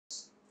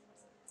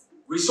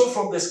We saw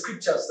from the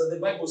scriptures that the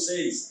Bible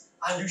says,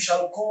 and you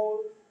shall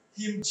call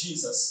him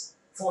Jesus,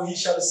 for he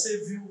shall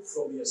save you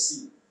from your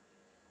sin.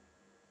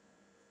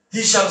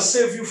 He shall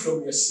save you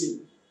from your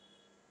sin.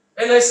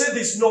 And I say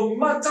this, no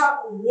matter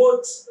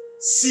what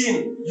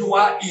sin you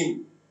are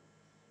in,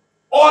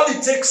 all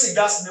it takes is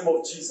that name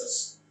of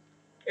Jesus.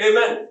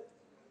 Amen.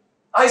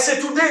 I say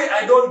today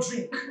I don't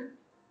drink.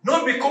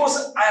 Not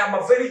because I am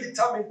a very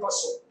determined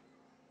person,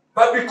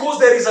 but because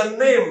there is a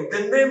name,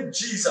 the name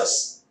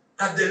Jesus,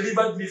 that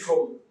delivered me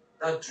from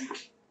that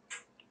drink.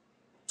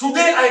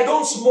 Today I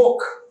don't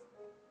smoke.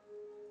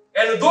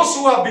 And those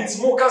who have been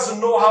smokers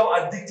know how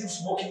addictive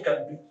smoking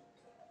can be.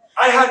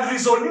 I had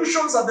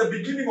resolutions at the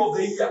beginning of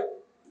the year.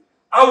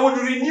 I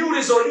would renew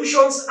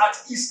resolutions at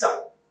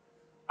Easter.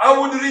 I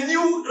would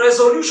renew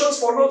resolutions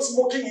for not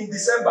smoking in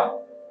December.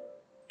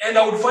 And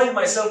I would find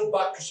myself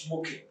back to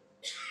smoking.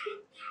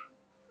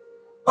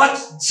 But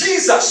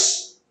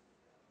Jesus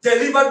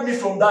delivered me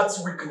from that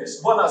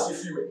weakness. Born as a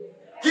female.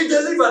 He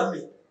delivered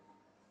me.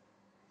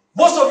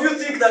 Most of you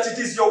think that it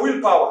is your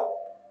willpower.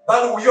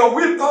 But your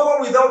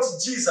willpower without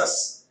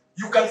Jesus,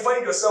 you can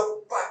find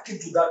yourself back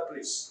into that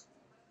place.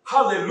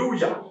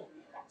 Hallelujah.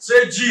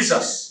 Say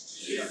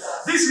Jesus. Jesus.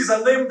 This is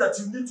a name that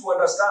you need to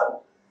understand.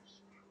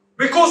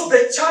 Because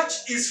the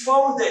church is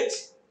founded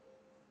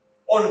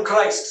on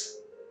Christ.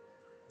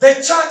 The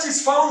church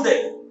is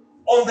founded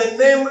on the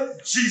name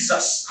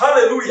Jesus.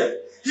 Hallelujah.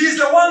 He is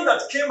the one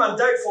that came and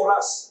died for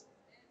us.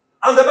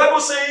 And the Bible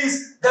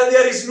says that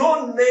there is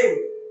no name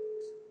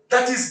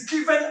that is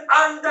given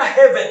under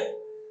heaven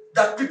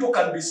that people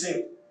can be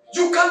saved.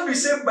 You can't be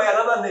saved by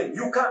another name.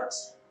 You can't.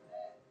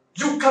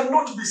 You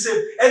cannot be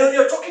saved. And when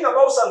you're talking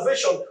about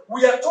salvation,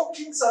 we are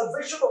talking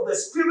salvation of the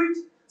spirit,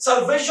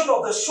 salvation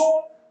of the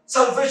soul,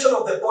 salvation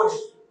of the body.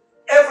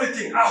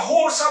 Everything. A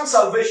wholesome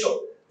salvation.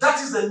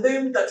 That is the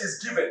name that is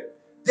given.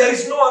 There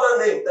is no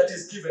other name that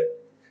is given.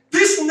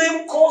 This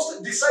name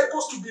caused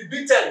disciples to be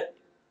beaten.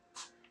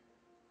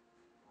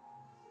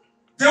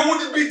 They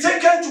would be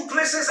taken to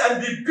places and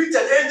be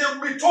beaten, and they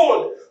would be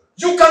told,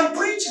 you can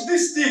preach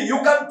this thing, you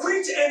can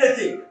preach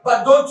anything,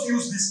 but don't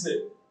use this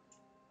name.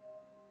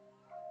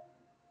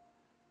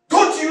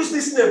 Don't use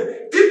this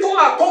name. People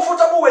are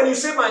comfortable when you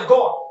say my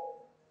God.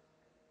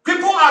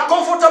 People are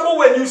comfortable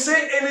when you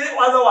say any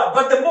other one.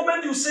 But the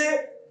moment you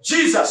say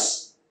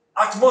Jesus,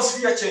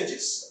 atmosphere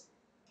changes.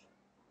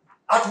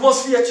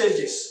 Atmosphere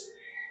changes.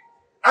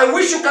 I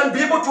wish you can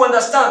be able to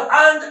understand.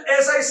 And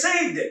as I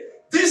said,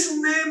 this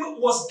name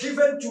was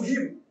given to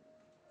him.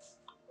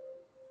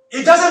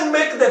 It doesn't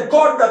make the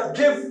God that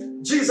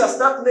gave Jesus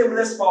that name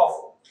less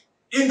powerful.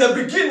 In the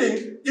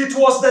beginning, it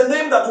was the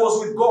name that was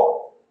with God.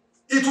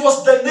 It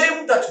was the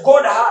name that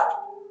God had.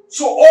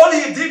 So all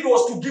he did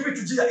was to give it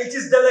to Jesus. It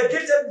is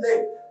delegated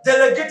name,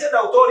 delegated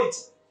authority.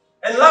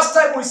 And last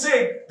time we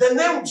said, the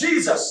name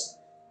Jesus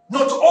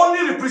not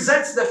only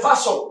represents the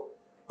person,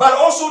 but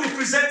also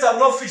represents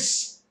an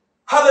office.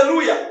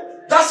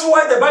 Hallelujah. That's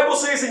why the Bible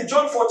says in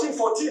John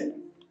 14:14,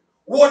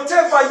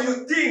 whatever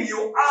you think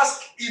you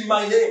ask in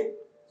my name,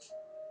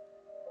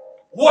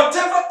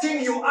 whatever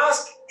thing you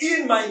ask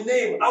in my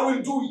name, I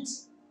will do it.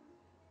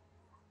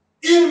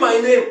 In my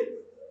name.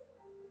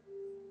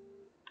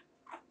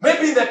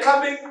 Maybe in the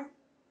coming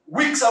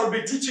weeks, I will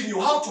be teaching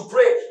you how to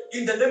pray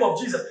in the name of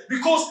Jesus.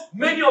 Because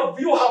many of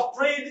you have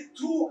prayed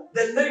through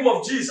the name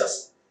of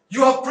Jesus.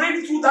 You have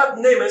prayed through that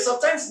name, and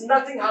sometimes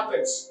nothing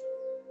happens.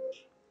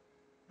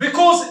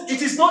 Because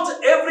it is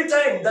not every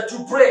time that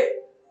you pray.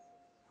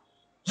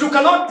 You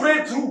cannot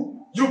pray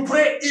through. You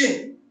pray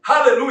in.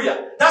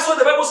 Hallelujah. That's what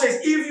the Bible says.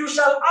 If you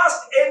shall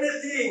ask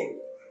anything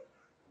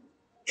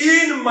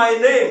in my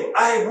name,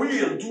 I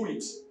will do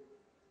it.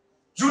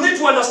 You need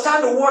to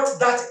understand what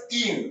that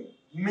in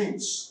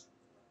means.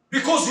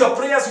 Because your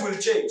prayers will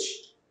change.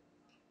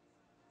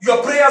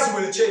 Your prayers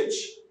will change.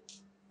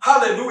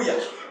 Hallelujah.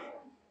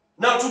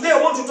 Now today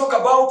I want to talk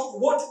about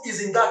what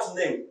is in that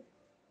name.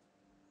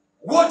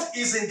 What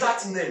is in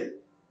that name?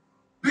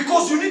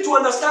 Because you need to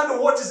understand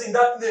what is in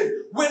that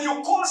name. When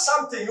you call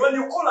something, when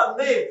you call a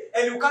name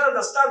and you can't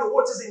understand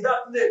what is in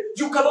that name,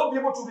 you cannot be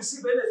able to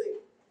receive anything.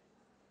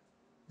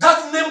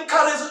 That name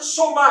carries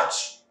so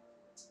much.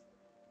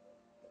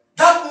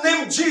 That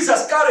name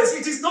Jesus carries.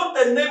 It is not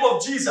the name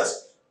of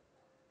Jesus.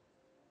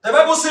 The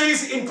Bible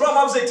says in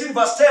Proverbs 18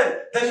 verse 10,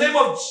 the name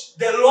of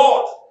the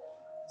Lord.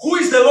 Who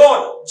is the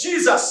Lord?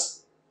 Jesus.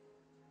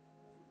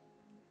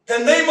 The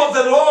name of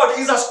the Lord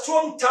is a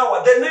strong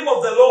tower. The name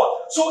of the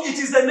Lord. So it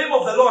is the name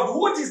of the Lord.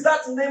 What is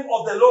that name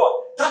of the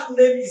Lord? That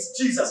name is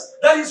Jesus.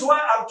 That is why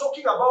I'm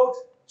talking about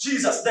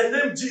Jesus. The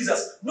name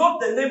Jesus.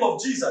 Not the name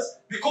of Jesus.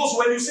 Because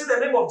when you say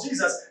the name of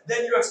Jesus,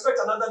 then you expect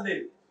another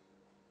name.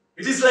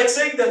 It is like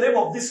saying the name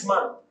of this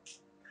man.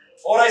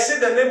 Or I say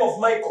the name of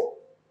Michael.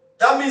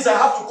 That means I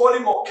have to call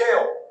him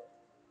Okeo.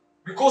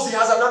 Because he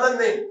has another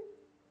name.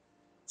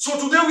 So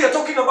today we are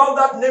talking about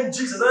that name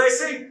Jesus. And I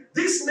say,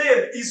 this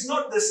name is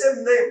not the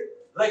same name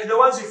like the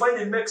ones you find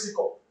in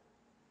Mexico.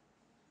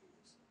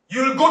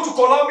 You'll go to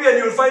Colombia and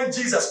you'll find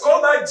Jesus.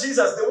 Call that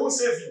Jesus, they won't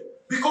save you.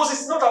 Because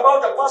it's not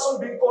about a person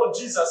being called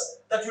Jesus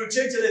that will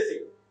change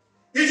anything.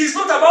 It is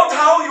not about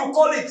how you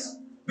call it.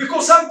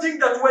 Because something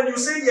that when you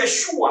say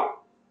Yeshua,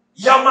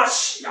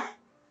 Yamashia,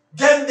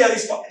 then there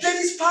is power.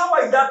 There is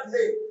power in that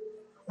name.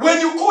 When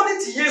you call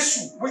it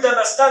Yesu with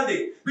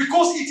understanding,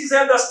 because it is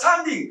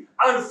understanding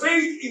and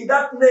faith in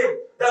that name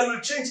that will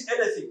change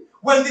anything.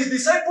 When the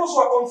disciples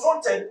were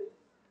confronted,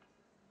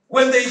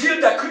 when they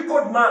healed the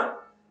crippled man,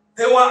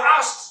 they were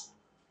asked,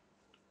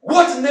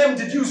 what name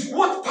did you use?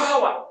 What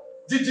power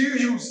did you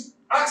use?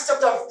 Acts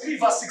chapter 3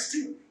 verse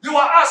 16. They were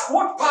asked,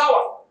 what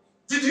power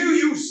did you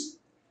use?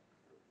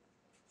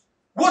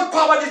 What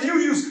power did you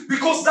use?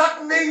 Because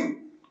that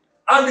name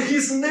and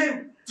his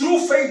name,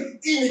 through faith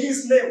in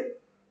his name.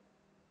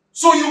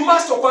 So you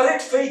must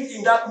operate faith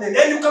in that name.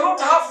 And you cannot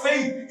have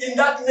faith in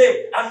that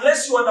name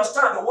unless you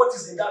understand what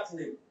is in that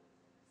name.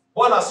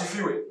 Bwana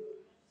asifiwe.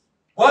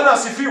 Bwana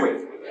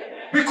asifiwe.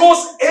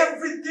 Because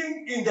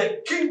everything in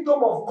the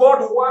kingdom of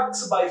God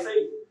works by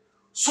faith.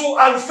 So,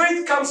 and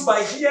faith comes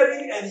by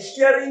hearing, and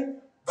hearing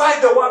by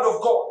the word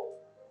of God.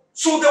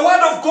 So the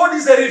word of God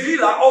is a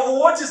revealer of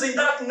what is in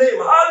that name.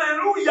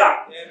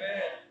 Hallelujah.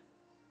 Amen.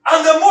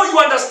 And the more you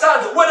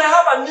understand, when I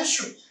have an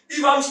issue,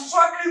 if I'm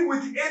struggling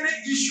with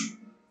any issue,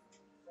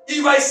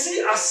 if I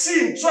see a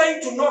sin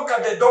trying to knock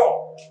at the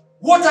door,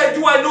 what I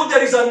do, I know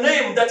there is a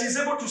name that is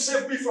able to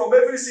save me from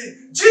every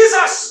sin.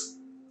 Jesus,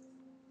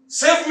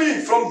 save me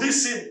from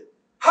this sin.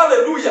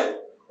 Hallelujah.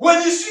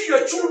 When you see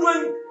your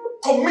children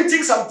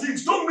committing some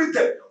things, don't meet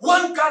them.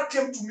 One girl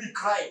came to me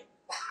crying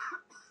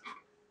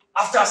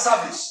after a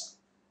service.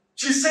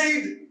 She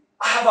said,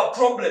 I have a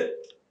problem.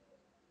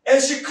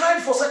 And she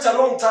cried for such a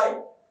long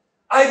time.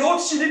 I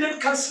thought she needed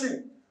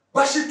counseling.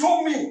 But she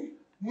told me,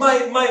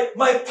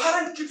 my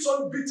parent keeps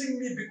on beating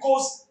me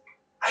because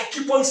I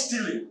keep on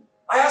stealing.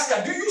 I asked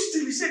her, do you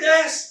steal? She said,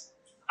 yes.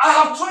 I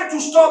have tried to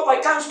stop. I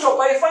can't stop.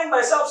 I find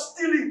myself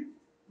stealing.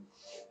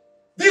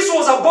 This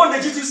was a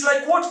bondage. It is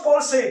like what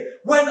Paul said.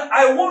 When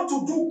I want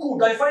to do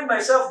good, I find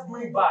myself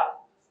doing bad.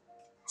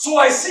 So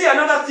I see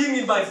another thing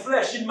in my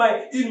flesh, in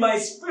my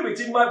spirit,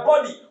 in my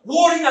body,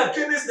 warring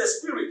against the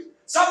spirit.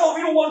 Some of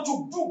you want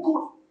to do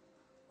good,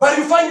 but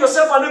you find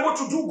yourself unable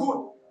to do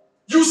good.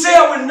 You say,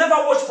 I will never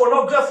watch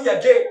pornography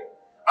again.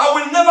 I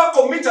will never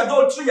commit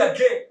adultery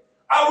again.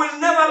 I will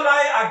never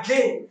lie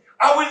again.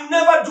 I will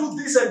never do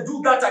this and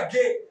do that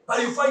again.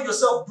 But you find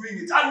yourself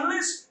doing it.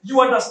 Unless you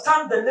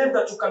understand the name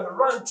that you can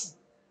run to.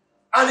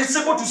 And it's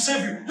able to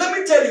save you. Let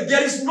me tell you,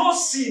 there is no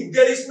sin.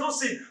 There is no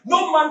sin.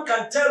 No man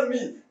can tell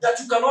me that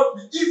you cannot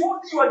be. If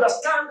only you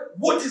understand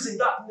what is in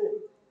that name.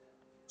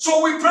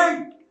 So we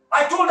prayed.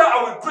 I told her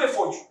I will pray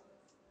for you.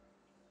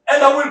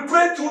 And I will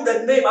pray through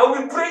the name. I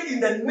will pray in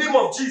the name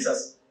of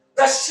Jesus.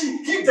 That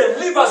he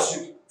delivers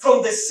you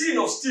from the sin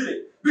of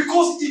stealing.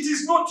 Because it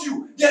is not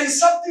you. There is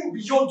something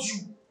beyond you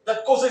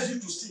that causes you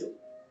to steal.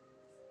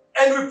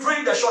 And we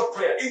prayed a short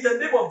prayer. In the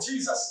name of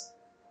Jesus,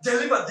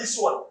 deliver this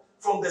one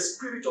from the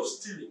spirit of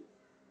stealing.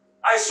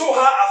 I saw her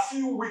a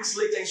few weeks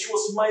later and she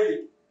was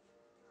smiling.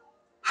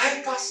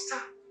 Hi, Pastor.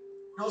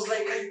 I was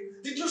like,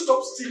 did you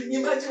stop stealing?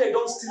 Imagine I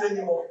don't steal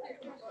anymore.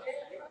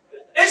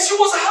 And she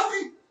was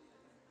happy.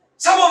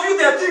 Some of you,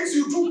 there are things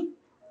you do.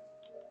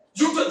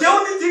 The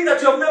only thing that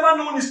you have never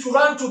known is to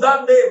run to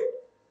that name.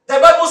 The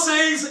Bible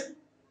says,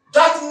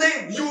 that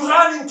name, you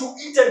run into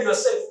it and you are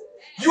safe.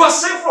 You are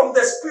saved from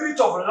the spirit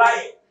of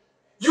lying.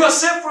 You are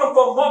saved from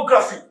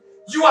pornography.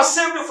 You are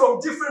saved from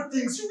different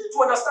things. You need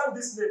to understand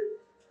this name.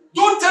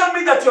 Don't tell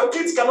me that your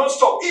kids cannot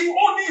stop. If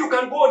only you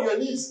can go on your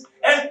knees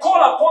and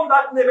call upon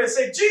that name and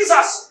say,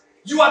 Jesus,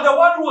 you are the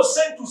one who was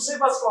sent to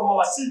save us from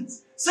our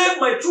sins. Save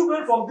my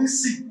children from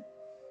this sin.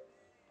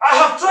 I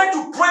have tried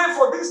to pray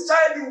for this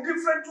child in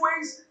different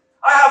ways.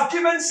 I have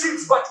given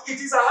seeds, but it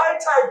is a high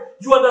time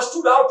you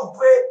understood how to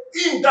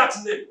pray in that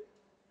name.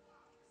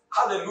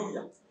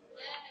 Hallelujah.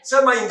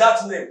 Say my in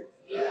that name.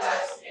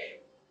 Yes.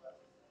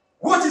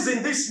 What is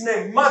in this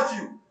name?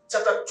 Matthew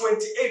chapter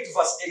 28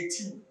 verse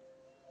 18.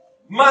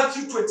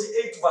 Matthew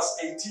 28 verse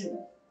 18.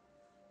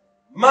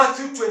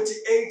 Matthew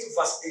 28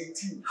 verse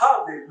 18.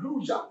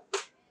 Hallelujah.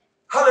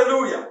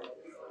 Hallelujah.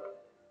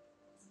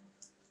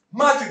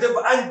 Matthew,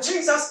 and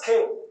Jesus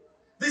came.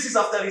 This is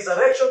after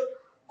resurrection,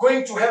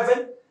 going to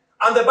heaven.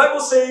 And the Bible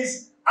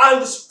says,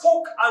 and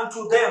spoke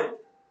unto them,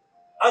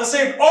 and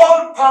said,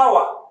 all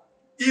power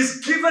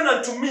is given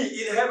unto me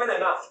in heaven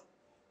and earth.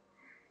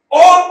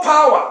 All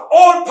power,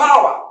 all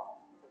power,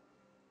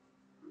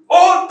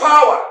 all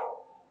power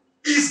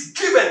is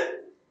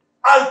given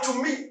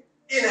unto me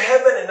in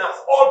heaven and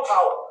earth. All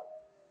power.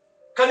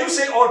 Can you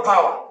say all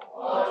power?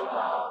 All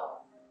power.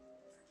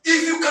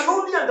 If you can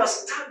only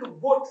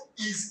understand what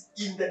is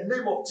in the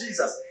name of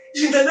Jesus,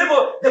 in the name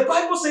of, the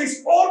Bible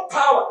says all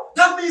power.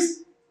 That means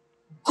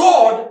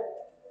God,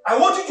 I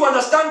want you to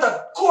understand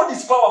that God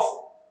is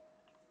powerful.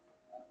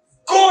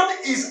 God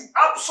is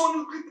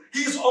absolutely, He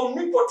is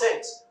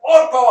omnipotent,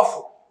 all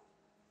powerful.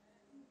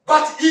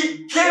 But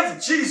He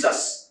gave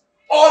Jesus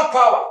all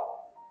power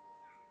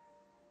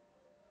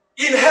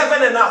in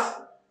heaven and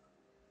earth.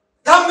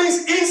 That means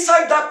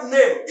inside that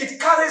name, it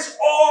carries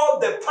all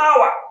the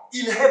power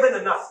in heaven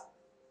and earth.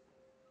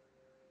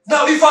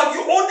 Now, if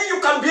only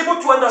you can be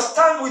able to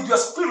understand with your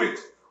spirit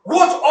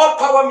what all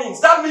power means.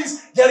 That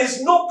means there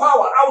is no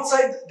power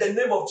outside the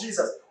name of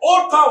Jesus.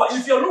 All power,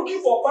 if you're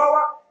looking for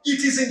power, it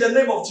is in the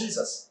name of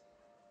Jesus.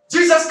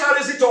 Jesus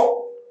carries it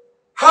all.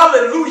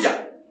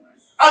 Hallelujah.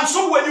 And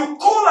so when you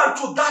call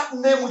unto that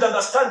name with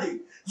understanding,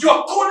 you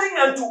are calling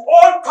unto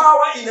all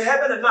power in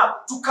heaven and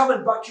earth to come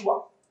and back you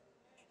up.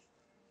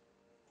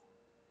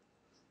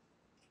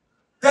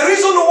 The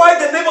reason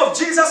why the name of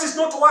Jesus is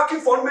not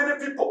working for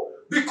many people,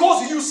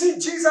 because you see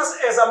Jesus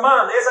as a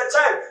man, as a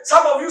child.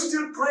 Some of you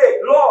still pray,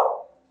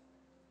 Lord.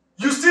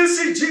 You still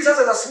see Jesus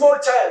as a small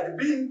child,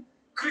 being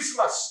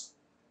Christmas.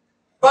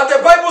 But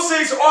the Bible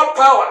says all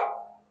power.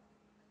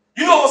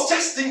 You know, I was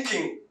just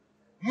thinking,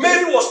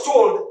 Mary was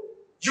told,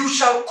 you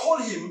shall call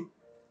him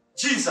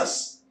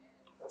Jesus.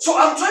 So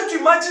I'm trying to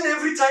imagine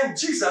every time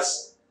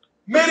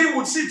Mary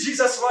would see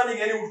Jesus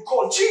running and he would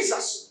call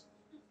Jesus.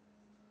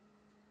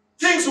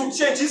 Things would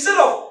change. Instead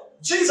of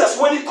Jesus,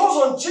 when he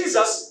calls on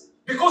Jesus,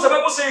 because the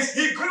Bible says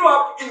he grew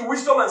up in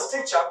wisdom and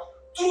stature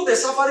through the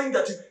suffering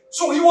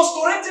so he was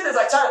corrected as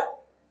a child.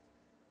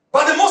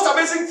 But the most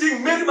amazing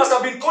thing, Mary must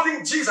have been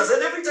calling Jesus,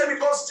 and every time he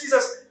calls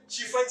Jesus,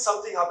 she finds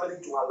something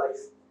happening to her life.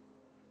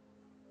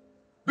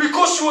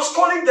 Because she was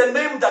calling the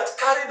name that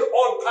carried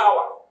all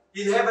power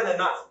in heaven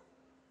and earth.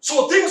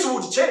 So things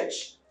would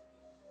change.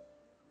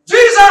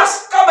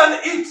 Jesus, come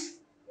and eat.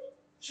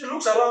 She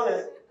looks around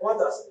and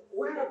wonders,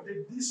 where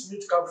did this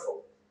meat come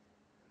from?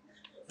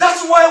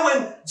 That's why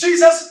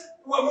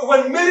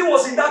when Mary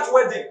was in that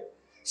wedding,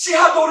 she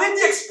had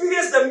already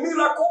experienced the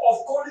miracle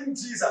of calling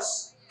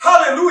Jesus.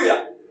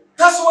 Hallelujah.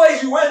 That's why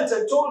he went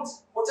and told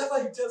whatever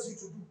he tells you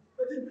to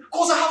do.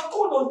 Because I have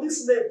called on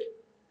this name.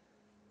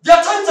 There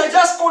are times I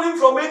just call him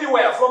from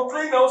anywhere, from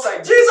playing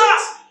outside.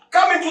 Jesus,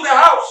 come into the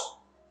house.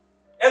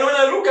 And when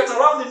I look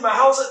around in my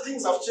house,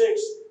 things have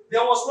changed.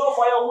 There was no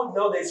firewood,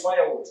 now there is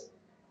firewood.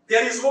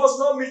 There was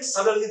no meat,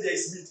 suddenly there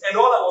is meat. And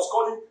all I was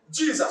calling,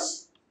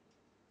 Jesus.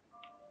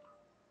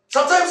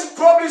 Sometimes you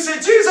probably say,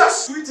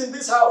 Jesus, do it in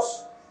this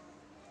house.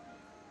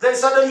 Then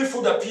suddenly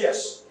food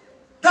appears.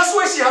 That's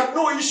why she had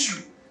no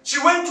issue.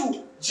 She went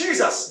to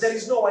Jesus, there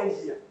is no wine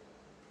here.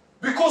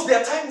 Because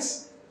there are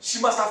times she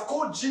must have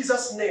called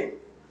Jesus' name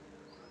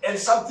and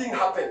something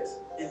happened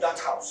in that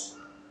house.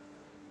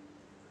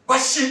 But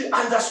she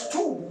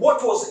understood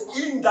what was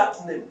in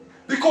that name.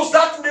 Because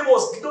that name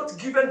was not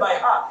given by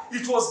her.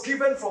 It was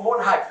given from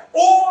on high.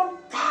 All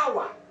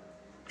power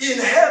in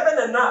heaven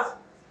and earth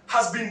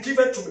has been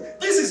given to me.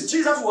 This is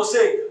Jesus was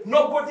saying,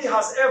 nobody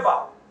has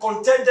ever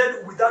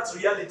contended with that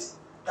reality,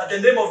 that the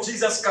name of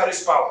Jesus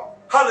carries power.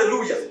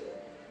 Hallelujah.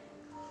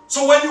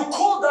 So when you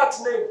call that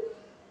name,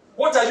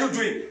 what are you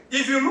doing?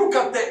 If you look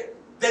at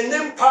the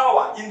name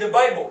power in the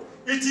Bible,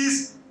 it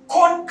is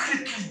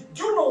concretely.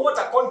 Do you know what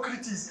a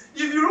concrete is?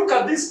 If you look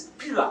at this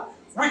pillar,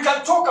 we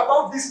can talk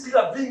about this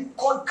pillar being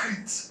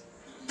concrete.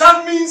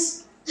 That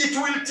means it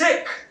will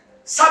take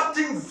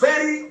something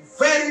very,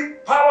 very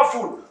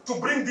powerful to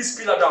bring this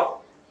pillar down.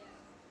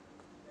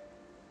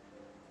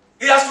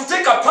 It has to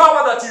take a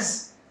power that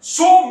is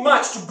so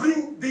much to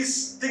bring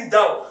this thing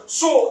down.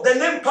 So the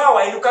name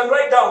power, and you can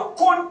write down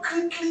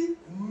concretely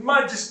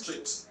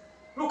magistrate.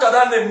 Look at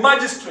that name,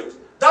 magistrate.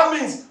 That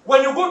means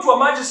when you go to a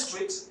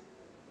magistrate,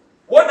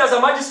 what does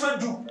a magistrate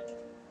do?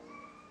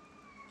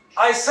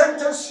 I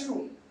sentence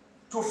you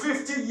to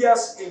 50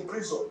 years in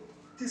prison.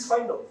 It is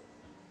final.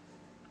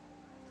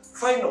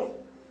 Final.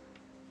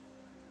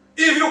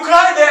 If you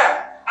cry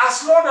there,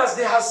 as long as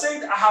they have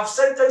said, I have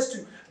sentenced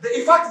you,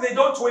 in fact, they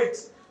don't wait.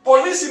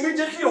 Police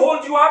immediately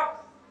hold you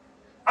up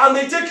and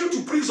they take you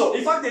to prison.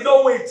 In fact, they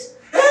don't wait.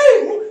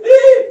 Hey,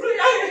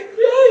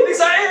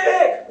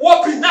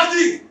 whooping,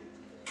 nothing.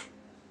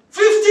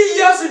 50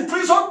 years in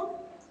prison,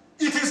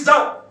 it is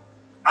done.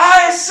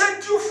 I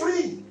set you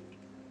free.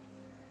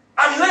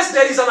 Unless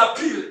there is an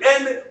appeal.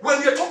 And when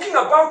we are talking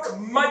about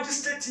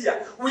magistrate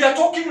here, we are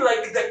talking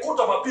like the court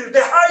of appeal,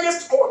 the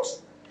highest court.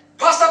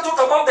 Pastor talked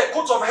about the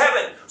courts of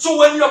heaven. So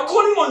when you are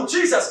calling on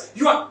Jesus,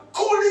 you are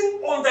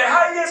calling on the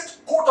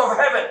highest court of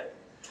heaven.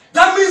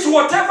 That means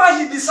whatever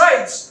he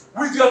decides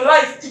with your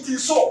life, it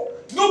is so.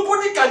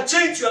 Nobody can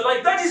change your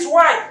life. That is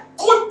why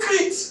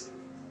concrete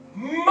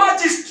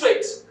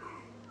magistrate.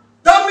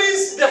 That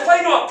means the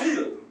final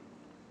appeal.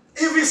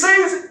 If he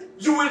says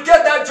you will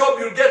get that job,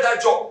 you'll get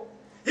that job.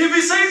 If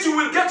he says you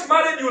will get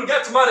married, you will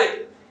get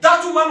married.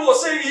 That woman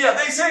was saying here,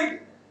 they say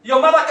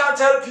your mother can't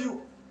help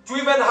you to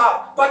even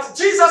have. But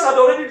Jesus had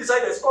already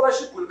decided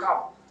scholarship will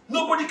come.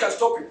 Nobody can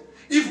stop it.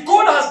 If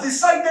God has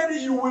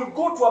decided you will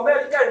go to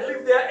America and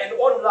live there and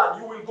own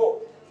land, you will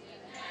go.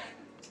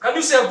 Can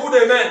you say a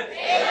good amen?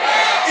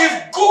 Amen?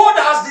 If God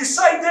has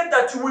decided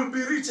that you will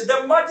be rich,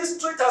 the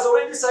magistrate has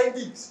already signed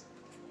it.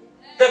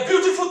 The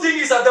beautiful thing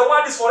is that the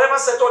word is forever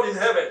settled in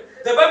heaven.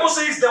 The Bible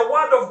says the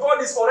word of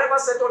God is forever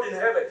settled in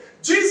heaven.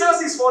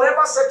 Jesus is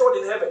forever settled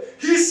in heaven.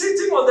 He is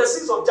sitting on the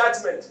seats of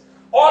judgment.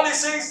 All he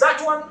says,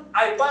 that one,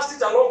 I passed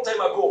it a long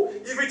time ago.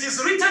 If it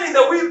is written in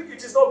the will,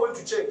 it is not going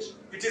to change.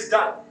 It is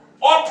done.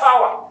 All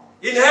power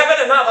in heaven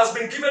and earth has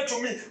been given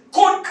to me.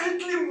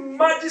 Concretely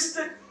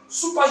magistrate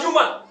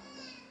Superhuman.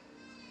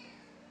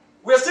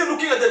 We are still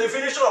looking at the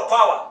definition of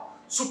power.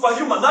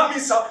 Superhuman. That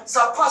means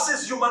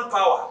surpasses human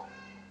power.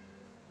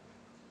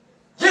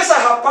 Yes, I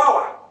have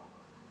power.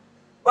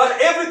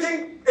 But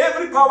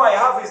every power I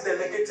have is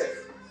delegated.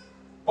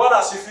 What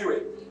else if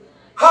you?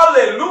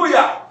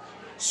 Hallelujah.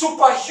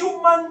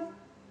 Superhuman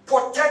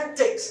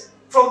potentate.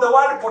 From the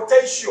word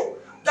potential.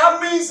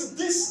 That means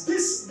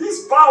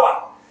this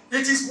power,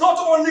 it is not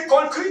only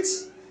concrete,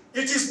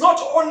 it is not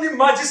only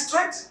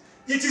magistrate,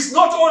 it is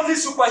not only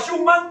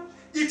superhuman,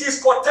 it is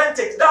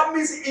potentate. That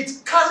means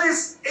it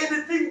carries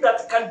anything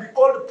that can be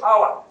called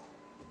power.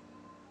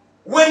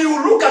 When you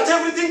look at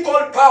everything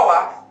called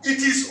power, it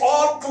is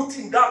all put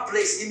in that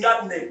place, in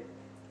that name.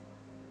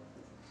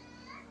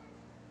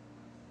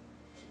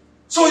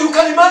 So you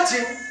can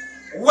imagine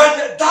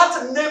when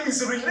that name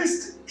is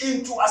released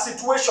into a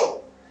situation,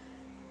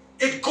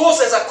 it goes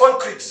as a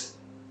concrete.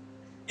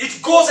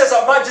 It goes as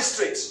a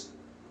magistrate.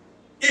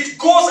 It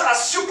goes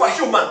as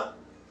superhuman.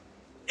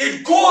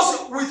 It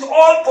goes with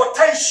all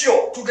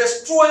potential to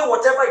destroy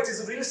whatever it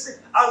is releasing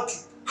unto.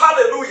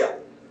 Hallelujah.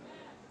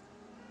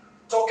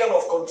 Token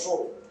of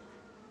control.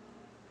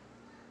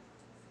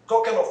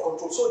 Token of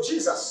control. So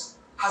Jesus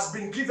has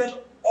been given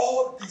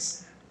all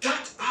this.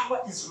 That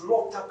power is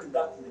locked up in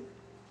that name.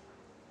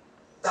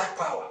 That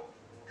power.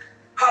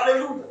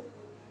 Hallelujah.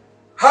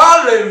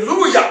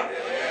 Hallelujah.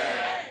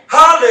 Amen.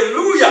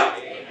 Hallelujah.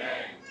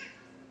 Amen.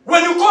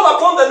 When you call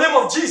upon the name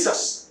of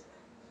Jesus,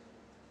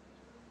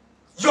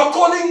 you're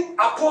calling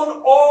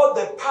upon all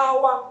the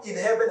power in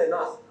heaven and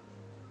earth.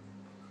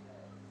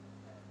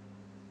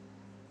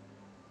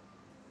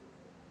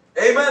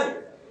 Amen.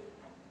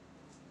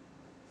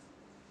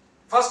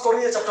 1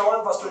 Corinthians chapter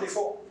 1 verse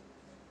 24.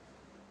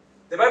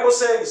 The Bible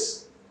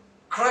says,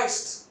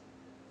 Christ,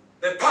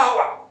 the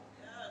power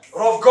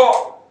of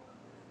God,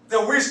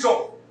 the wisdom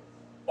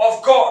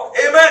of God.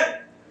 Amen.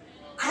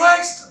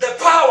 Christ, the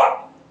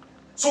power.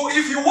 So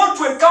if you want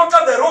to encounter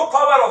the raw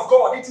power of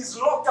God, it is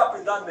locked up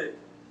in that name.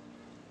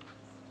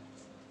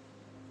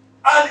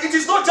 And it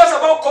is not just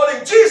about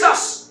calling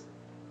Jesus.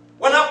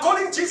 When I'm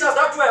calling Jesus,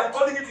 that's why I'm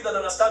calling it with an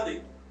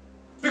understanding.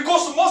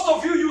 Because most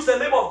of you use the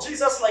name of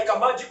Jesus like a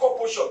magical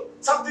potion.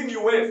 Something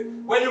you wave.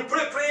 When you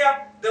pray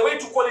prayer, the way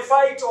to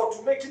qualify it or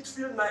to make it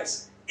feel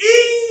nice.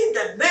 In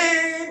the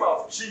name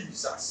of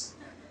Jesus.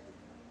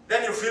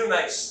 Then you feel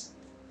nice.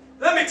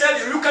 Let me tell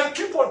you, you can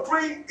keep on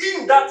praying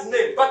in that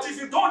name. But if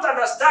you don't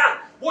understand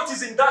what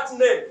is in that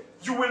name,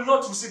 you will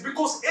not receive.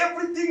 Because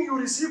everything you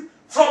receive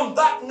from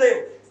that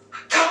name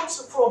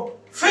comes from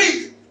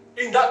faith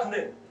in that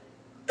name.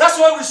 That's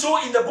why we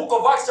saw in the book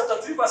of Acts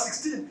chapter 3 verse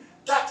 16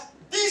 that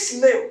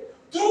this name,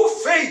 through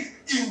faith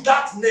in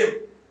that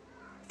name.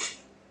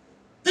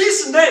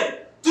 This name,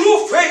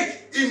 through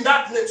faith in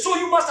that name. So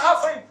you must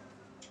have faith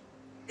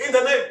in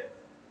the name.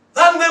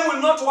 That name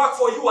will not work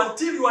for you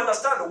until you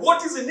understand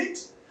what is in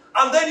it.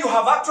 And then you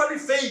have actually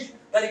faith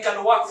that it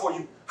can work for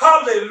you.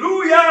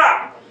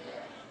 Hallelujah!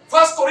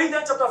 1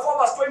 Corinthians chapter 4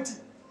 verse 20.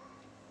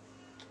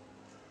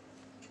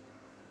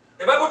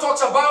 The Bible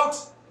talks about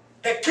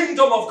the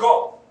kingdom of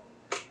God.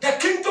 The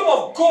kingdom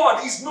of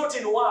God is not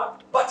in word,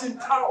 but in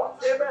power.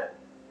 Amen.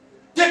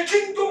 The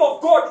kingdom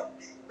of God,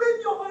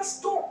 many of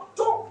us talk.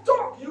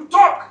 You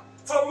talk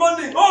from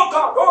morning.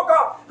 Oh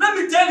God. Let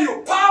me tell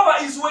you, power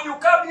is when you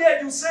come here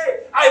and you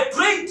say, I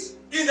prayed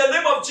in the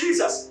name of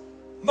Jesus.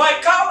 My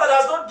cow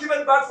that has not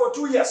given birth for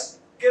 2 years,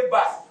 gave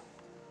birth.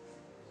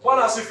 One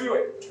has a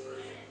few.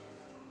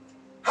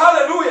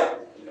 Hallelujah.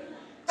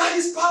 That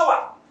is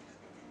power.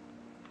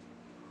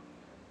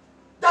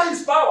 That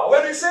is power.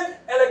 When we say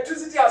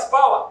electricity has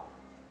power,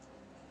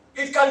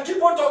 it can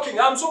keep on talking,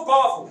 I'm so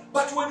powerful.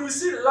 But when we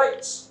see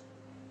lights,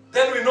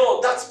 then we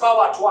know that's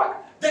power at work.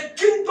 The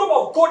kingdom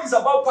of God is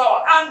about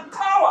power. And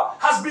power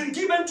has been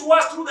given to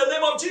us through the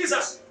name of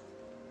Jesus.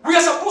 We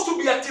are supposed to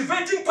be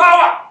activating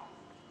power.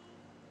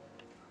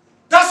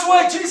 That's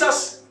why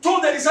Jesus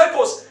told the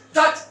disciples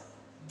that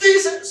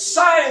these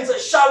signs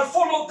shall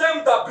follow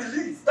them that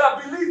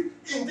believe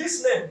in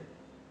this name.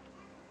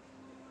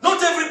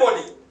 Not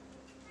everybody.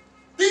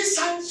 These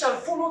signs shall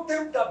follow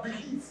them that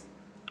believe.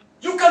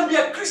 You can be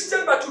a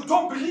Christian but you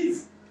don't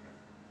believe.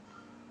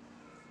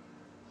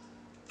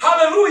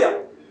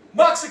 Hallelujah.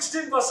 Mark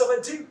 16 verse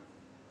 17.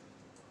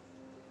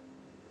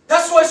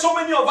 That's why so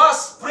many of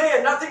us pray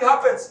and nothing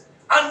happens.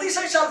 And these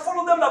signs shall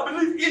follow them that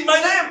believe in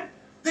my name.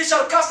 They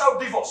shall cast out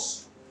devils.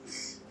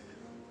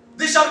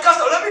 They shall cast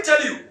out. Let me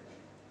tell you.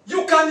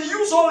 You can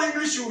use all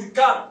English you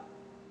can.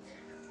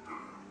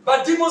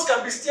 But demons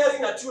can be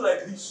staring at you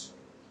like this.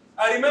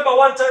 I remember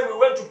one time we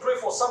went to pray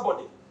for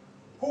somebody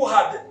who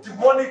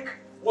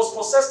was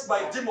possessed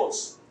by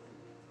demons.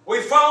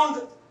 We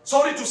found,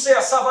 sorry to say,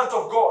 a servant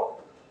of God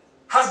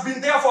has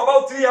been there for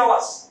about 3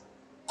 hours,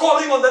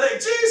 calling on the name,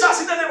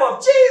 Jesus, in the name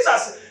of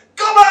Jesus,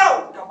 come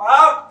out, come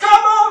out,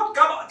 come out,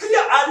 come out.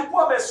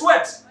 Alikuwa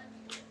amesweat.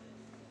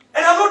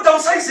 And I'm not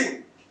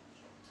downsizing.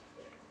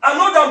 I'm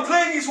not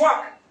downplaying his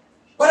work.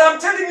 But I'm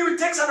telling you, it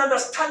takes an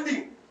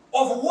understanding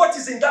of what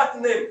is in that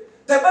name.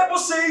 The Bible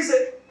says,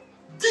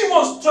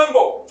 demons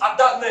tremble at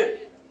that name.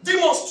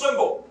 Demons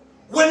tremble.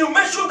 When you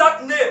mention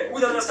that name,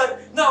 we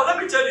understand. Now, let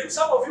me tell you,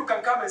 some of you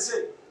can come and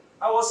say,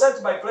 I was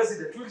sent by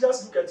president. We'll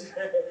just look at you.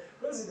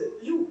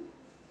 President, you.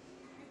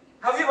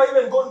 Have you ever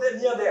even gone there,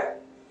 near there?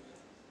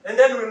 And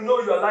then we'll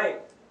know you are lying.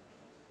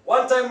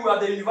 One time we were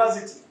at the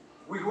university.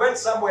 We went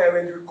somewhere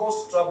and we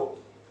caused trouble.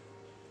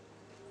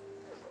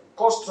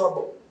 Caused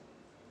trouble.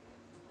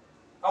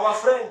 Our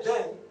friend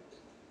then,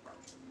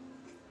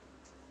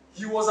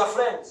 he was a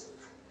friend.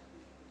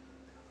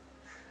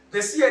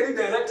 The CID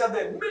director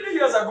then, many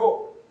years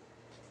ago,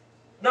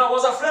 now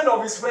was a friend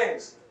of his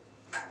friends.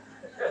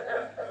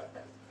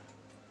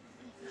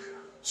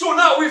 So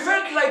now we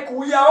felt like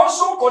we are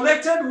also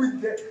connected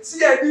with the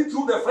CID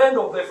through the friend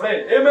of the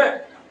friend.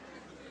 Amen.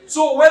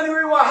 So when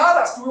we were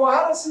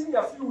harassing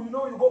a few,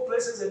 you go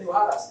places and you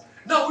harass.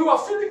 Now we were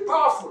feeling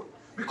powerful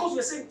because we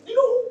were saying, do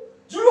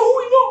you know who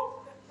we know?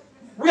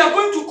 We are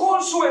going to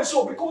call so and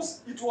so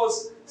because it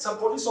was some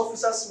police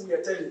officers we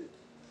are telling.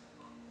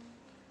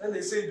 And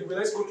they said,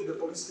 let's go to the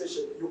police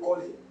station. You call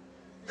him.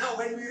 Now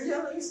when we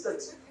realized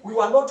that we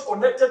were not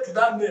connected to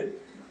that name,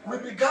 we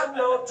began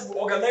now to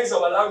organize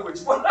our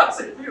language.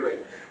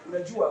 Unajua,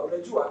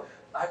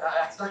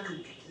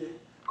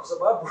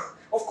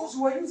 of course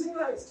we were using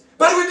lies.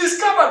 But we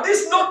discovered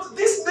this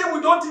name,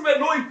 we don't even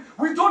know it.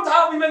 We don't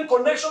have even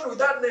connection with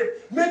that name.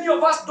 Many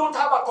of us don't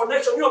have a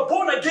connection. You are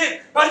born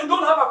again, but you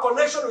don't have a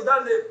connection with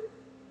that name.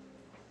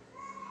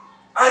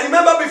 I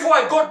remember before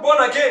I got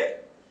born again,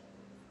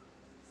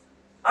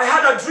 I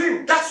had a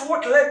dream. That's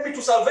what led me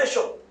to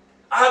salvation.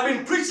 I had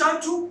been preached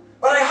unto,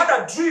 but I had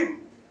a dream.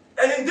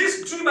 And in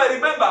this dream, I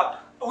remember,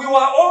 we were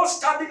all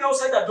standing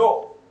outside the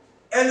door.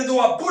 And there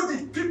were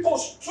body, people,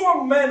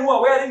 strong men who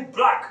were wearing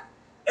black.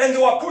 And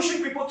they were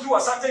pushing people through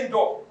a certain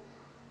door.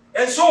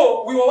 And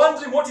so, we were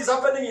wondering what is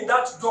happening in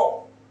that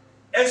door.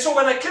 And so,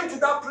 when I came to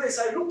that place,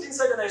 I looked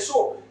inside and I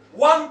saw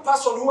one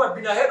person who had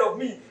been ahead of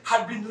me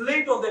had been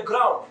laid on the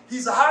ground.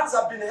 His hands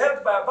had been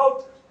held by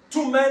about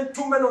two men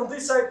on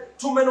this side,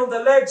 two men on the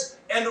legs,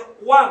 and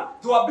one,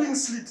 they were being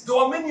slit. There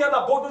were many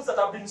other bodies that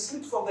have been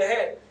slit from the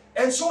head.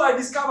 And so I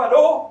discovered,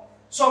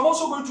 so I'm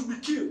also going to be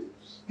killed.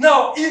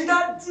 Now, in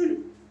that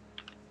dream,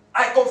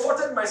 I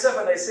comforted myself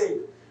and I said,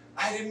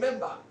 I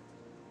remember,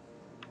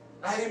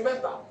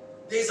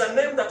 there's a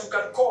name that you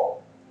can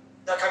call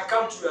that can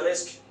come to your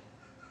rescue.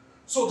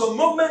 So the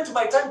moment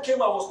my time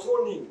came, I was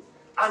thrown in.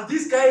 And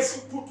these guys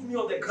put me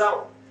on the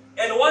ground.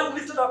 And one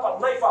lifted up a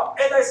knife up.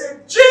 And I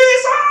said,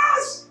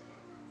 Jesus!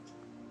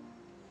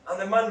 And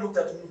the man looked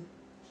at me.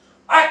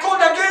 I called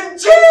again,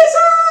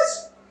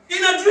 Jesus!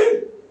 In a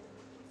dream.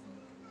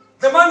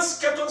 The man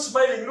kept on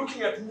smiling,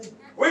 looking at me,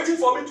 waiting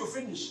for me to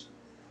finish.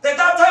 Then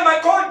that time I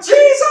called,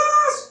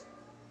 Jesus!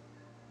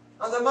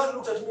 And the man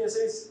looked at me and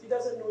says, he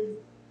doesn't know you.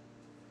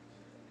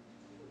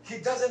 He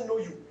doesn't know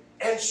you.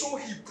 And so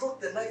he brought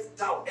the knife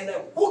down and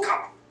I woke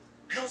up.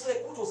 And I was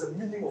like, what was the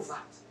meaning of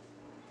that?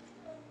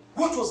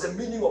 What was the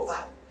meaning of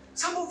that?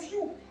 Some of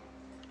you,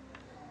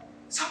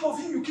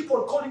 you keep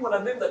on calling on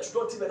a name that you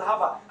don't even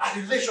have a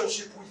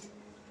relationship with.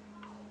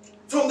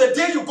 From the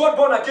day you got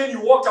born again,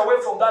 you walked away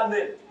from that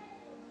name.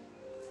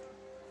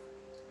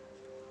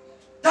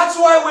 That's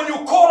why when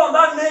you call on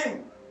that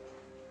name,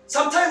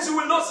 sometimes you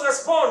will not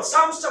respond.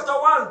 Psalms chapter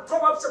 1,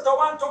 Proverbs chapter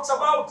 1 talks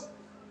about,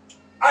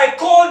 I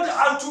called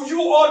unto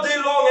you all day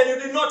long and you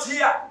did not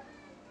hear.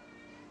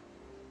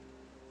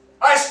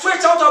 I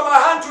stretched out my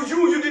hand to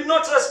you, you did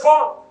not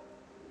respond.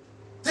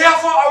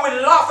 Therefore, I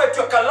will laugh at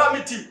your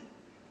calamity.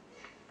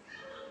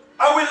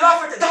 I will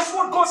laugh at it. That's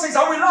what God says.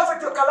 I will laugh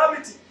at your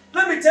calamity.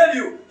 Let me tell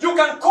you, you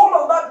can call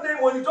on that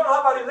name when you don't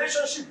have a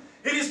relationship.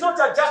 It is not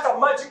just a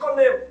magical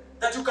name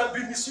that you can be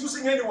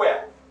misusing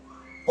anywhere.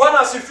 Bwana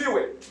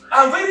asifiwe.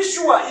 I'm very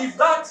sure if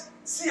that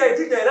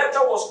CID director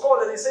was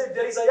called and he said,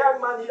 there is a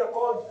young man here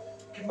called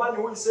KIMANI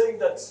who is saying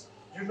that,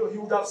 he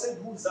would have said,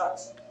 who is that?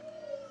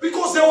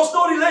 Because there was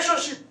no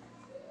relationship.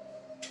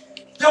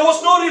 There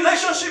was no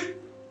relationship.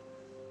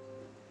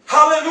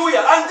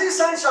 Hallelujah. And these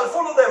signs shall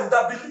follow them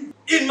that believe.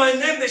 In my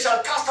name they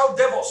shall cast out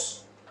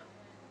devils.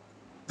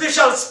 They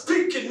shall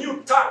speak in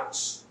new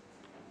tongues.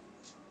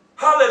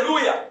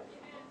 Hallelujah.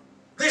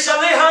 They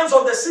shall lay hands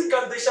on the sick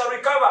and they shall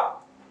recover.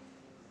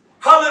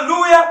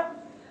 Hallelujah.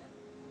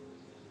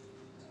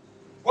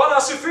 Bwana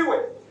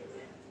asifiwe.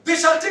 They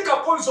shall take a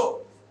poison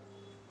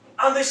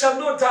and they shall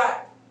not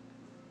die.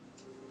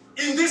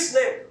 In this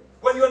name,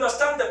 when you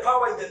understand the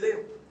power in the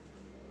name,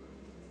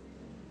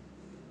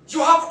 you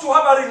have to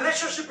have a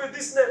relationship with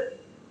this name.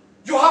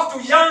 You have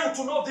to yearn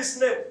to know this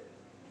name.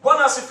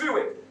 Bwana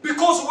asifiwe.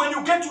 Because when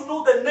you get to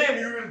know the name,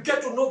 you will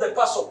get to know the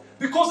person.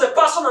 Because the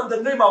person and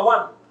the name are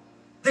one.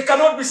 They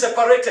cannot be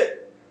separated.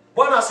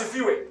 Bwana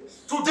asifiwe.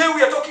 Today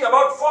we are talking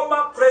about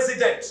former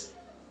president.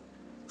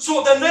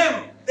 So the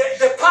name,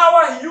 the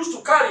power he used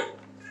to carry,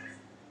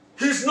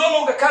 he's no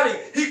longer carrying.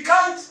 He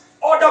can't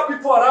order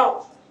people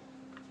around.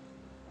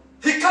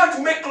 He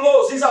can't make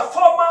laws. He's a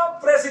former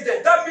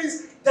president. That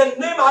means the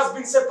name has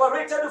been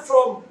separated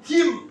from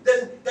him,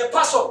 the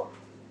person.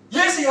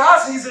 Yes, he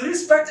has his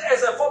respect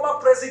as a former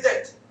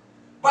president,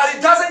 but he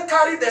doesn't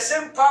carry the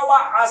same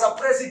power as a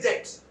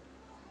president.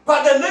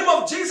 But the name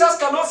of Jesus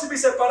can also be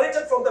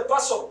separated from the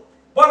person.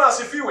 Bwana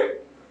asifiwe.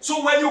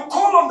 So when you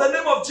call on the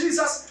name of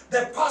Jesus,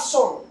 the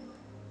person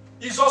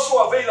is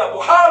also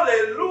available.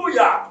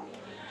 Hallelujah.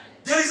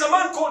 There is a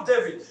man called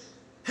David.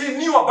 He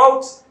knew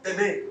about the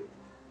name.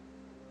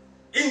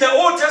 In the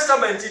Old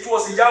Testament, it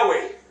was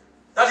Yahweh.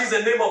 That is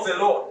the name of the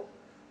Lord.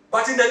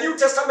 But in the New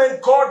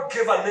Testament, God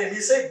gave a name. He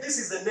said, this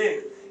is the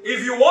name.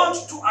 If you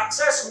want to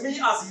access me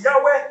as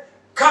Yahweh,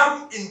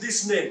 come in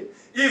this name.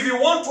 If you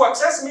want to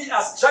access me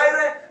as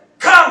Jireh,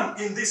 come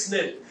in this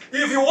name.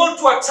 If you want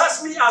to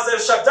access me as El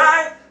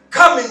Shaddai,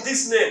 come in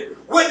this name.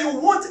 When you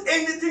want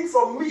anything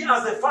from me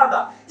as the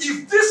Father,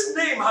 if this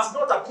name has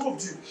not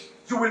approved you,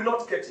 you will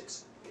not get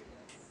it.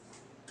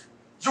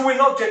 You will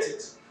not get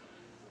it.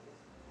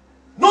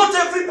 Not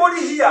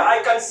everybody here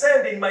I can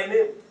send in my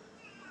name.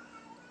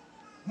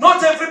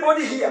 Not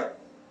everybody here.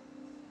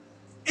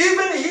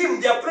 Even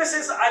him, there are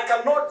places I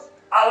cannot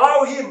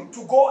allow him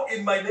to go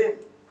in my name.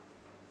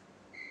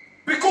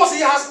 Because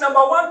he has, number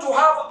one, to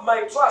have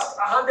my trust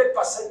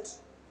 100%.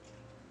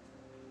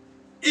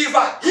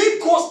 If he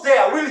goes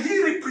there, will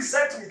he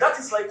represent me? That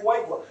is like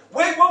Waigwa.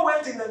 Waigwa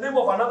went in the name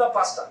of another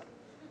pastor.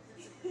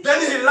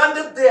 Then he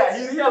landed there.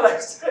 He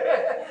realized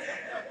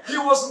he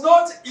was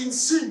not in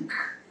sync.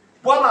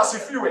 Bwana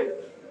asifiwe.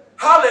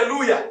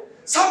 Hallelujah.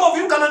 Some of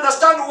you can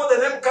understand what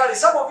the name carries.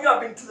 Some of you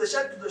have been to the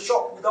shed, to the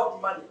shop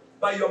without money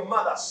by your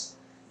mothers.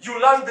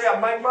 You land there,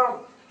 my mom.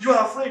 You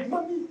are afraid,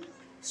 mommy.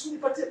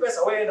 Sunipatie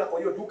pesa wewe kwa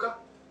hiyo duka.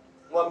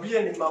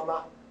 Mwambie ni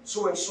mama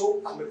so and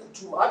so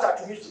amekutuma. Hata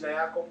atumie jina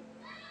yako.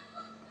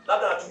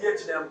 Labda atumie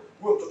jina ya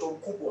huyo mtoto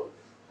mkubwa.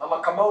 Mama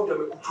Kamau ndio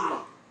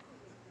amekutuma.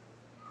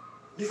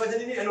 Nifanye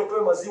nini?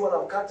 Enopewe maziwa na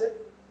mkate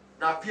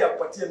na pia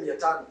akupatie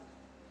 500.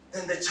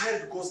 Then the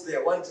child goes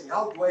there wanting,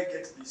 how do I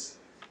get this?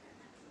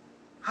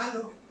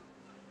 Hello.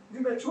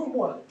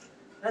 Nimetumwa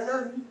na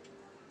nani?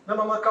 Na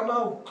mama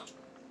Kamau.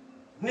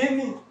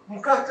 Nini?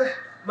 Mkate,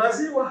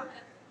 maziwa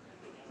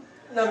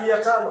na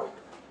 500.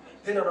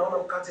 Tena naona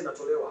mkate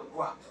inatolewa.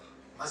 Wa.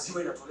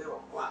 Maziwa inatolewa.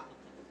 Wa.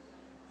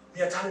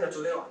 500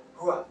 inatolewa.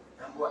 Wa.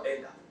 Naambiwa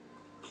enda.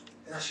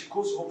 And as she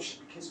goes home, she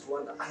begins to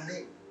wonder, a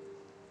name.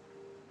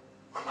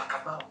 Mama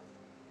Kamau.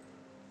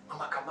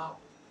 Mama Kamau.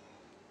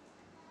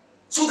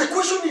 So the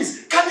question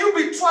is, can you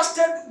be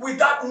trusted with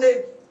that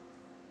name?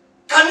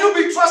 Can you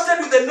be trusted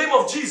with the name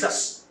of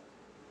Jesus?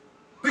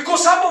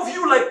 Because some of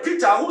you, like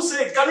Peter, who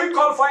said, can we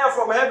call fire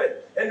from heaven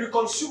and we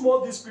consume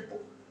all these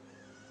people?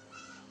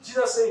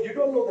 Jesus said, you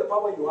don't know the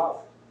power you have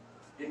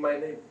in my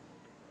name.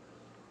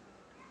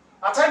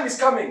 A time is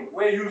coming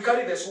where you'll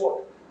carry the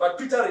sword. But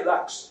Peter,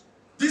 relax.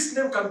 This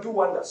name can do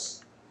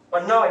wonders.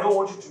 But now I don't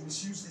want you to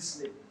misuse this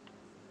name.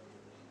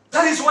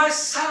 That is why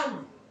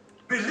some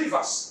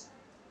believers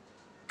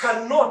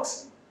cannot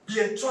be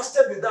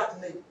entrusted with that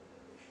name.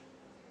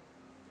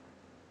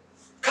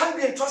 Can't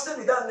be entrusted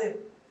with that name.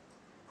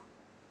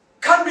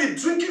 Can't be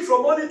drinking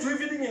from morning to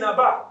evening in a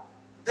bar.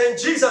 Then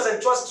Jesus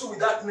entrusts you with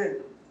that name.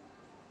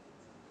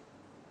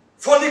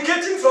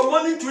 Fornicating from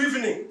morning to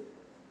evening.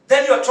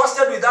 Then you are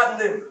trusted with that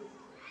name.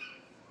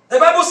 The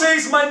Bible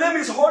says, my name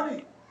is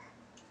holy.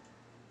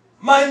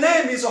 My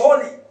name is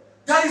holy.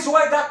 That is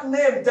why that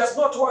name does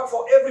not work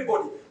for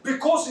everybody.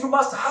 Because you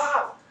must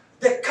have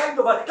the kind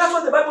of... That's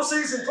what the Bible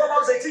says in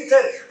Proverbs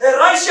 18:10. The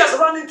righteous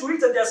run into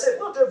it and they are saved.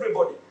 Not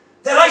everybody.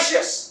 The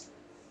righteous.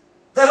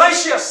 The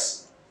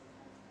righteous.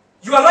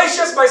 You are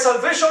righteous by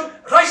salvation,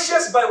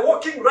 righteous by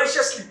walking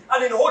righteously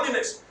and in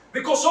holiness.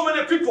 Because so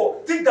many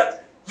people think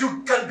that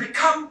you can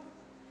become...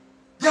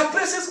 There are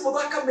places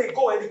Modaka may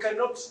go and he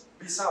cannot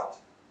be served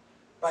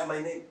by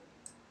my name.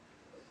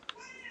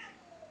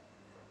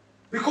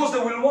 Because they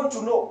will want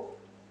to know,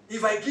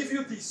 if I give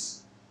you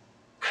this,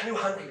 can you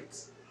handle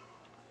it?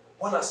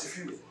 One as if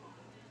you.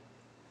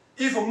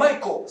 If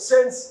Michael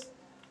sends,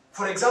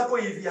 for example,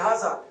 if he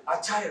has a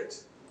child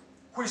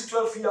who is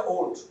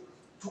 12-year-old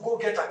to go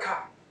get a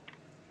car,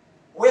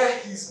 where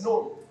he is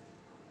known,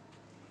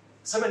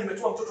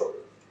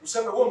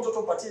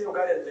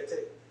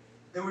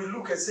 they will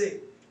look and say,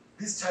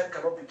 this child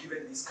cannot be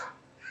given this car.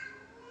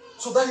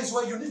 So that is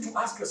why you need to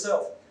ask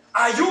yourself,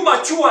 are you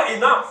mature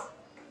enough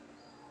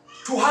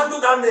to handle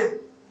that name?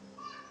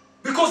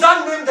 Because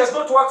that name does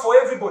not work for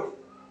everybody.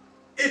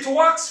 It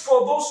works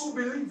for those who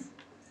believe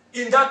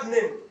in that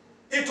name.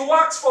 It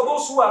works for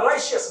those who are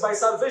righteous by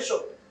salvation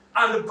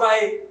and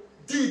by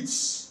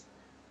deeds.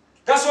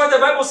 That's why the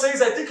Bible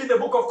says, I think in the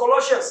book of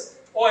Colossians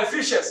or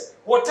Ephesians,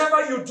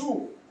 whatever you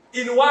do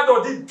in word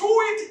or deed, do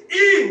it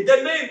in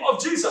the name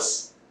of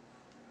Jesus.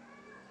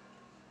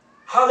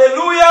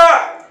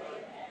 Hallelujah!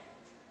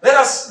 Let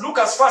us look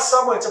at 1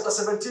 Samuel chapter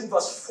 17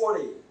 verse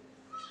 40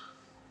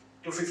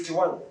 to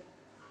 51.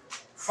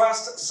 1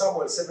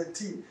 Samuel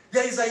 17.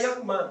 There is a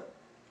young man.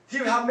 He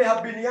may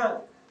have been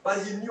young,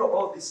 but he knew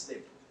about this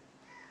name.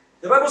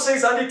 The Bible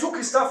says, and he took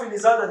his staff in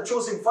his hand and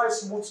chose him 5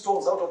 smooth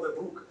stones out of the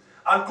brook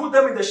and put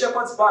them in the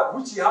shepherd's bag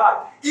which he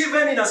had,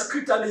 even in a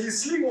script, and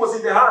his sling was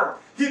in the hand.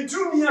 He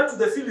drew near to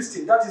the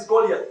Philistine, that is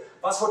Goliath.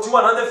 Verse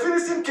 41, and the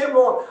Philistine came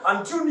on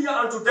and drew near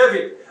unto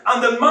David,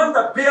 and the man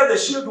that bare the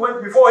shield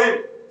went before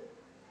him.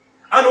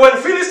 And when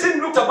Philistine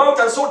looked about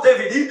and saw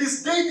David, he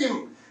disdained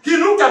him. He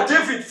looked at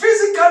David.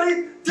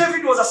 Physically,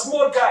 David was a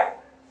small guy.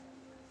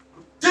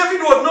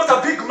 David was not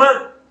a big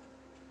man.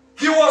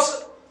 He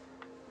was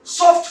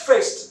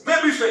soft-faced,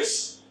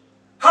 baby-faced.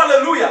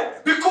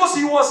 Hallelujah. Because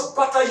he was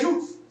but a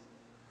youth.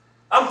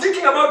 I'm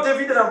thinking about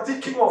David and I'm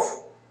thinking of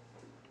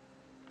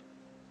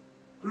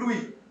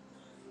Louis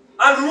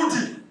and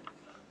Rudy.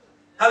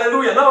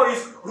 Hallelujah. Now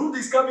if Rudy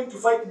is coming to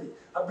fight me,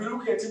 I'll be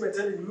looking at him and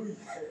telling Louis.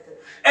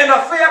 And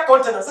a fair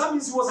countenance. That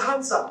means he was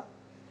handsome.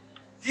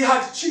 He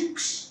had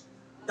cheeks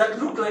that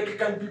looked like he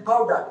can be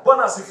powdered. Born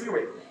as if he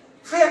were.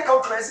 Fair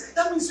countenance.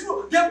 That means,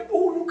 there are people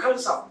who look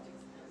handsome.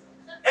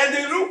 And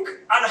they look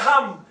and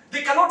harm.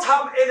 They cannot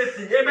harm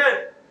anything.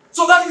 Amen.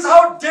 So that is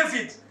how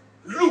David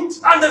looked.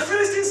 And the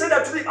Philistine said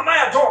that to him, am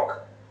I a dog?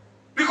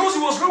 Because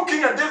he was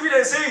looking at David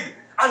and saying,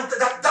 and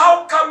that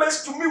thou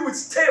comest to me with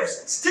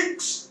staves,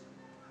 sticks.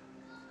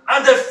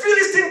 And the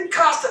Philistine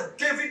cast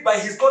David by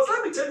his God.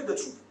 Let me tell you the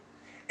truth.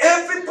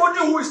 Everybody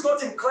who is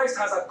not in Christ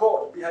has a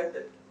God behind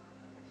them.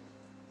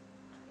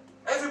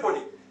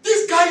 Everybody.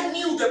 This guy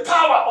knew the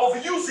power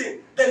of using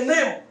the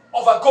name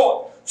of a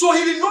God. So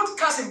he did not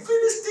cast him.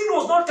 Philistine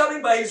was not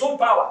coming by his own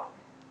power.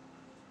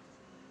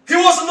 He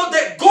was not,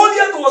 the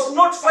Goliath was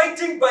not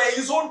fighting by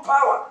his own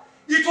power.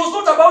 It was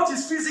not about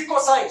his physical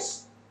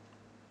size.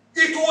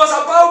 It was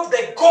about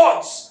the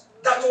gods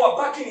that were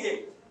backing him.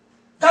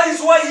 That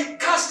is why he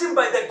cast him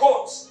by the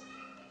gods.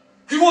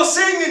 He was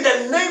saying in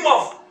the name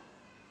of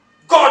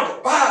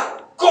God,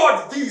 Baal,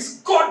 God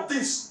this, God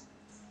this.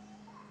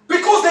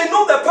 Because they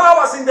know the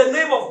powers in the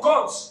name of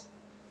gods.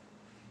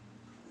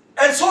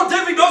 And so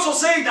David also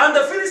said, and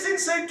the Philistine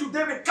said to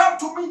David, come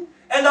to me,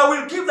 and I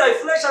will give thy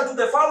flesh unto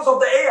the fowls of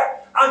the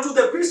air, and to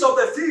the beasts of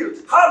the field.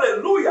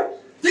 Hallelujah.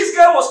 This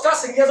guy was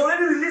cursing. He has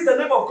already released the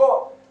name of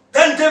God.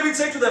 Then David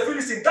said to the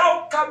Philistine,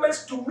 thou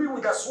comest to me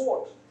with a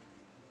sword.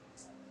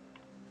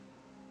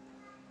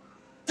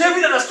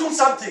 David understood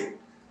something,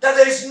 that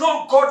there is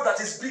no God that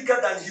is bigger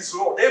than his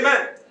Lord.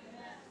 Amen.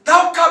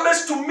 Thou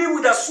comest to me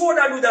with a sword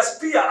and with a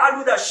spear and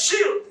with a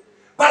shield.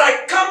 But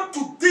I come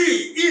to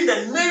thee in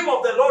the name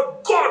of the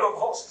Lord God of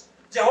hosts,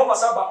 Jehovah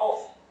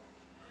Sabaoth.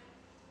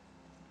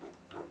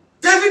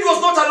 David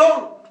was not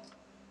alone.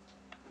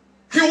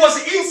 He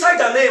was inside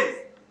a name.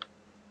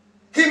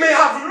 He may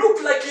have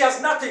looked like he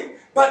has nothing,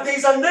 but there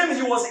is a name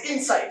he was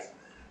inside.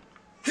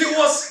 He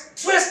was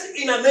dressed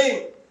in a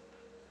name.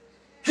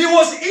 He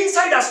was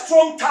inside a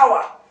strong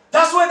tower.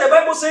 That's why the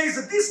Bible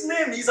says this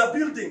name is a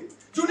building.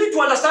 You need to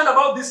understand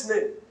about this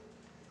name.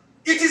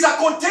 It is a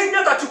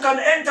container that you can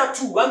enter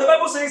to. And the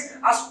Bible says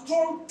a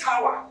strong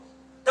tower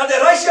that the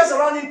righteous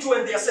run into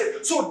and they are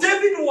saved. So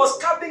David was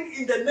coming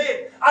in the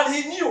name. And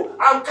he knew,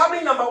 I'm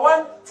coming, number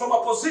one, from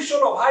a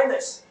position of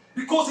highness.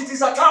 Because it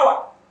is a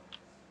tower.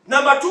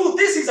 Number two,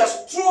 this is a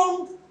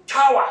strong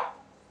tower.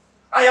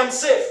 I am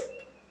safe.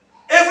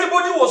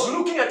 Everybody was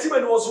looking at him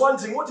and was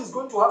wondering what is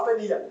going to happen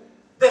here.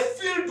 The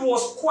field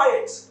was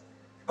quiet.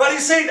 But he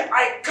said,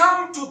 I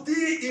come to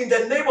thee in the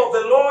name of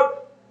the Lord,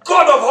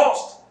 God of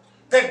hosts,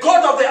 the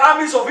God of the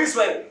armies of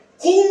Israel,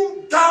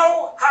 whom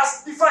thou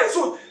hast defied.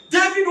 So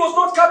David was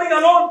not coming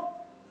alone.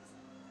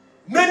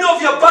 Many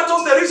of your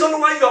battles, the reason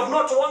why you have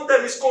not won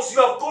them is because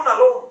you have gone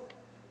alone.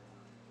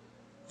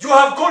 You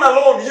have gone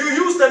alone. You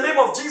use the name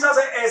of Jesus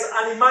as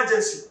an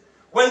emergency.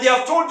 When they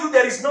have told you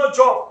there is no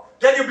job,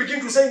 then you begin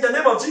to say, in the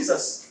name of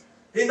Jesus.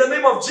 In the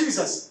name of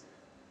Jesus.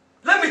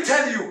 Let me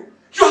tell you,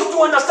 you have to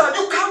understand,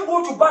 you can't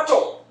go to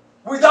battle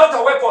without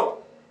a weapon.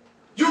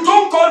 You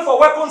don't call for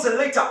weapons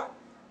later.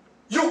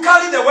 You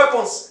carry the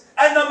weapons.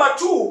 And number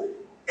two,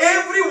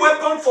 every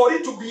weapon, for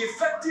it to be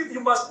effective,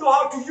 you must know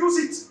how to use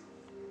it.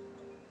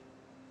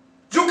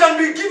 You can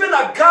be given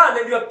a gun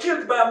and you are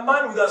killed by a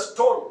man with a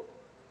stone.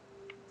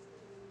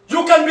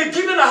 You can be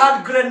given a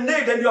hand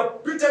grenade and you are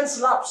beaten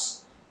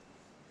slaps.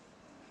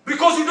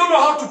 Because you don't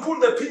know how to pull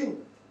the pin.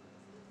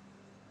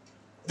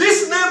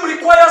 This name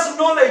requires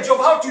knowledge of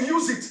how to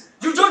use it.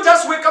 You don't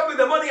just wake up in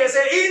the morning and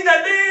say, in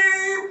the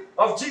name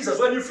of Jesus,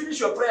 when you finish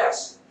your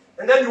prayers,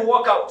 and then you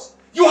walk out.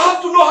 You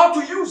have to know how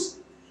to use.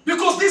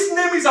 Because this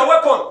name is a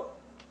weapon.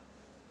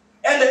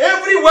 And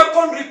every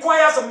weapon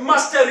requires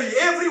mastery.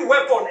 Every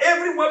weapon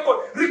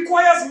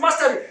requires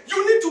mastery.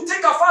 You need to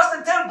take a fast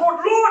and tell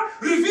God, Lord,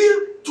 reveal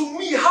to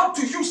me how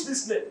to use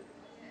this name.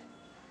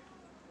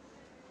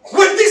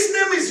 When this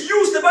name is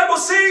used, the Bible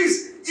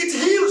says it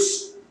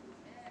heals.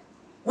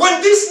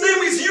 When this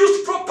name is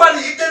used properly,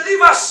 it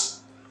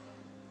delivers.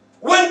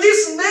 When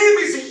this name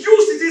is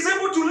used, it is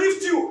able to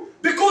lift you.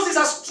 Because it's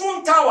a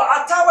strong tower.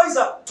 A tower is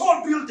a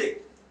tall building.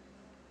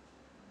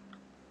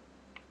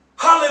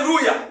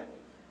 Hallelujah.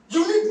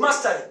 You need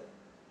mastery.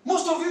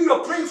 Most of you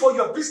are praying for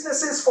your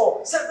businesses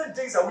for 7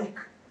 days a week.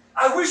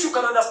 I wish you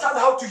can understand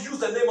how to use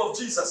the name of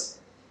Jesus.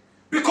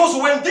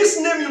 Because when this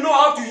name, you know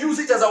how to use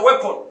it as a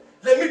weapon.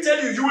 Let me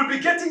tell you, you will be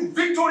getting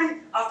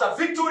victory after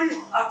victory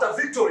after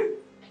victory.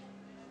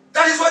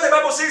 That is why the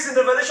Bible says in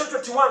Revelation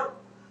 21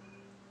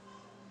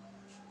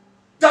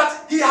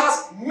 that he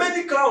has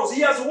many crowns.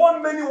 He has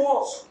won many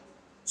wars.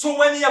 So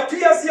when he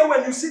appears here,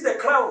 when you see the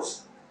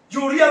crowns,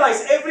 you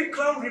realize every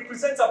crown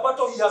represents a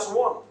battle he has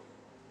won.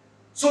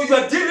 So you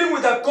are dealing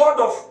with a God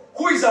of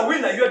who is a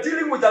winner. You are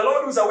dealing with the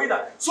Lord who is a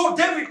winner. So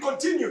David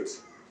continued.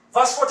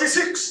 Verse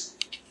 46.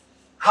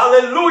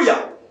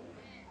 Hallelujah.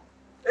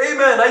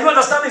 Amen. Are you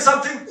understanding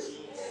something?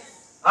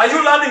 Are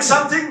you learning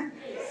something?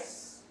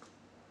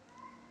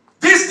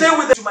 This day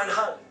with the my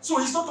hand. So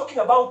he's not talking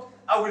about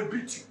I will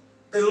beat you.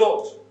 The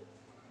Lord.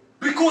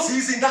 Because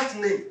he's in that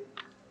name.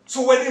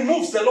 So when he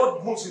moves, the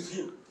Lord moves with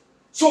him.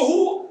 So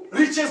who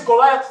reaches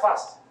Goliath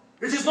first?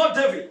 It is not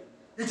David.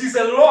 It is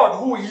the Lord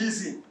who he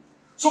is in.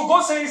 So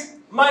God says,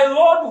 my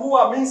Lord who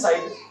am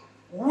inside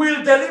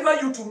will deliver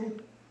you to me.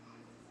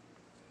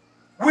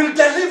 Will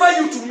deliver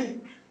you to me.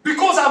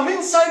 Because I'm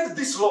inside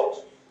this Lord.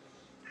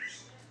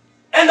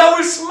 And I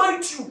will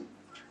smite you.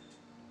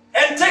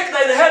 And take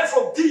thine head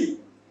from thee.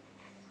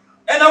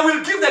 And I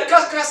will give the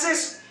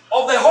carcasses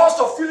of the host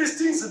of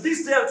Philistines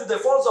this day unto the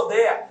fowls of the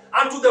air,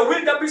 and to the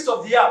wildebeest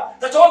of the earth,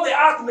 that all the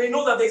earth may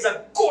know that there is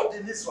a God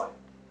in Israel.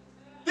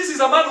 This is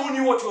a man who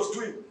knew what he was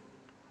doing. You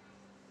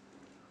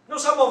know,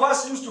 some of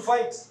us used to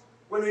fight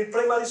when we were in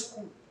primary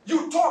school.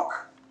 You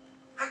talk.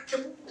 I'll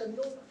kill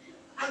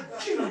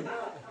you.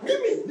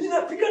 Mimi,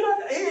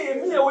 ninapigana. Hey,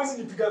 mimi hawezi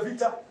nipiga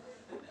vita.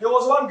 There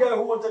was one guy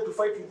who wanted to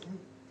fight with me,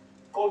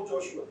 called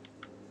Joshua.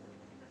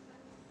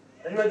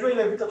 And unajua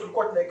ile vita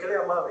tulikuwa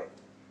tunaekelea mawe.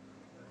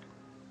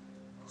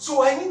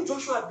 So I knew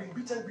Joshua had been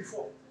beaten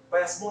before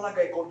by a smaller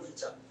guy called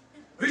Richard.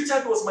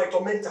 Richard was my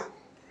tormentor.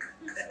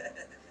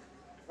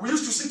 We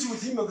used to sit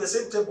with him on the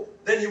same table.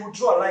 Then he would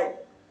draw a line.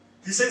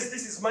 He says,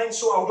 this is mine,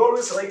 so I would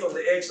always write on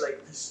the edge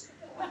like this.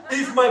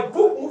 If my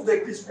book moved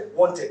like this,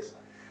 wanted.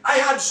 I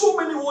had so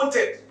many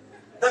wanted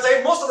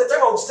that most of the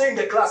time I would stay in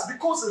the class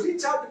because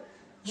Richard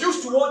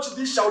used to watch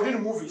these Shaolin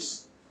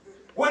movies.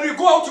 When we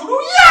go out to do,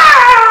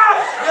 yeah!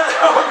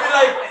 I would be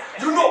like,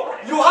 you know,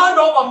 you hand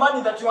over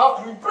money that you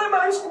have to in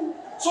primary school.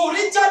 So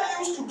Richard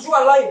used to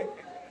draw a line.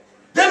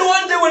 Then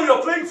one day when we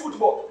were playing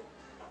football,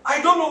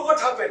 I don't know what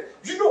happened.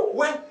 You know,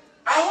 when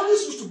I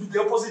always used to be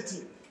the opposite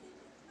team.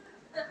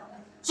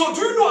 So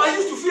do you know I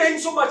used to fear him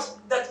so much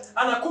that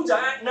anakuja,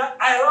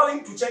 I allow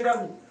him to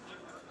chenga me.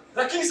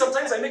 Lakini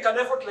sometimes I make an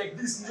effort like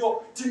this.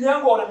 Ndio timu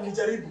yangu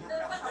wananijaribu.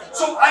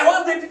 So I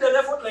one day did an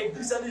effort like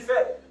this and he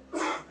fell.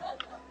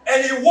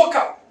 And he woke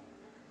up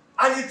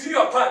and he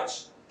threw a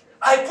punch.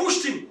 I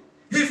pushed him.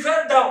 He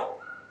fell down.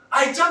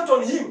 I jumped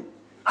on him.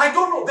 I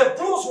don't know. The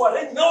blows were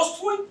raining. I was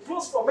throwing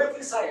blows from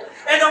every side.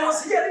 And I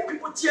was hearing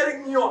people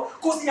cheering me on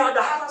because he had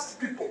harassed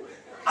people.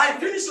 I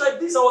finished like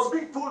this. I was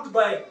being pulled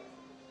by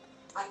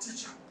a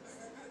teacher.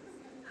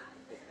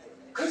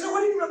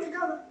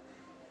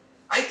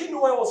 I didn't know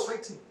why I was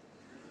fighting.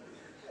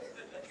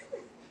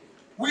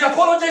 We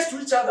apologized to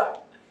each other.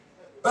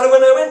 But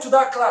when I went to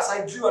that class,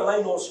 I drew a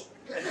line also.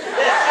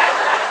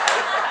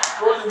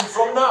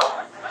 From now.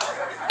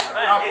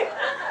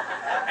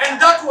 And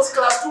that was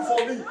class 2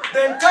 for me.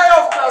 The entire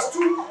of class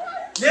 2,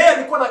 yeye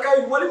alikuwa nakaa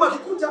hivi. Mwalimu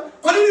akikuja,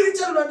 kwa nini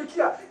Richard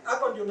unaandikia?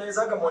 Hapa ndio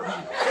naezaga mwalimu.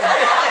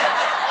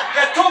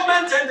 The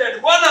torment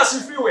ended. Bwana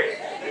asifiwe.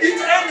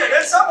 It ended.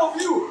 And some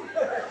of you,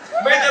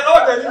 may the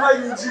Lord deliver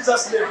you in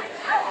Jesus' name.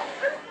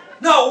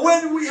 Now,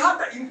 when we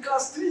had in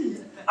class 3,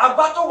 a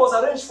battle was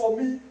arranged for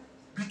me,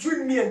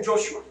 between me and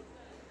Joshua.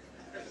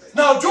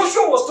 Now,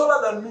 Joshua was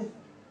taller than me.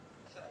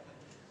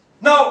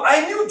 Now,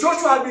 I knew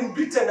Joshua had been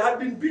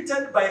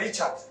beaten by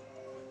Richard.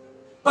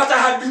 But I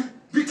had been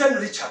beaten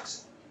Richard.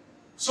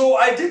 So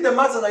I did the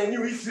math and I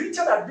knew if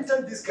Richard had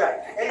beaten this guy,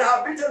 and I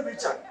have beaten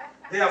Richard,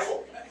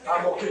 therefore,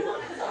 I'm okay.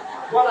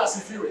 God has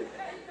if you.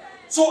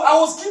 So I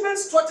was given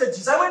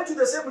strategies. I went to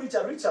the same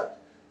Richard. Richard,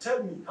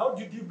 tell me, how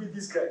did you beat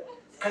this guy?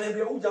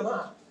 Kaniambia huyu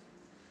jamaa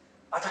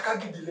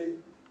atakagi delay.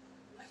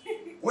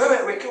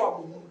 Wewe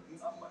wekewa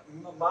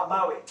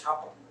mawe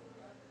hapa.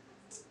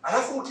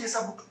 Alafu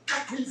ukihesabu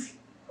tatu hivi.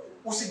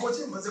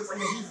 Usigoje mwanze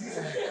kufanya hivi.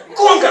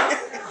 Gonga.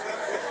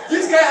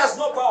 This guy has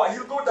no power.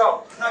 He'll go down.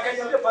 Na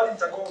kaniambia pale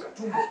nitagonga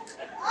tumbo.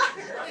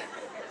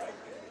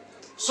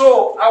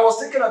 So I was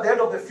taken at the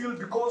end of the field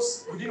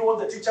because we didn't want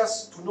the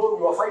teachers to know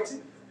we were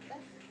fighting.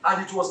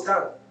 And it was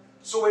done.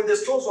 So when the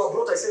stones were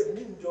brought, I said,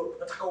 mimi ndio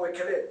nataka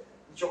uwekelee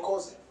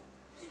nichokoze.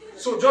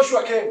 So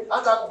Joshua came,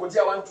 hata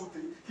hakungojea 1, 2,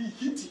 3. He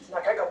hit it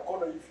na kaeka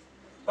mkono hivi.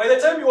 By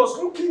the time he was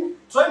looking,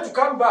 trying to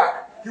come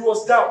back, he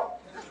was down.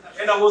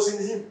 And I was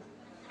in him.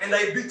 And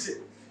I beat him.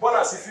 Bwana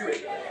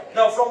asifiwe.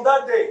 Now from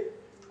that day,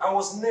 I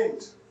was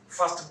named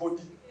First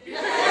Body.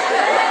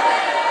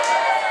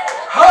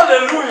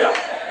 Hallelujah.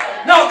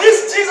 Now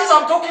this Jesus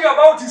I'm talking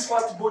about is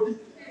First Body.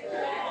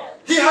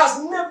 He has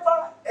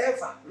never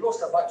ever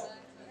lost a battle.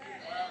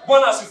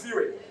 Bwana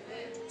asifiwe.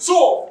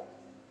 So,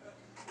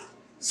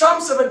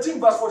 Psalm 17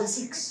 verse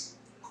 46,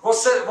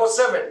 verse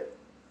 7.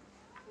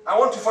 I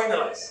want to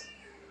finalize.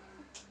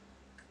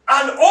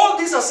 And all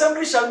this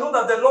assembly shall know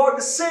that the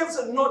Lord saves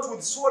not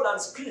with sword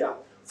and spear,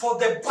 for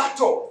the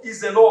battle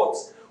is the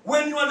Lord's.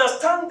 When you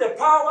understand the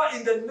power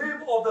in the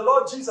name of the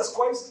Lord Jesus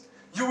Christ,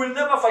 you will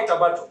never fight a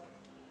battle.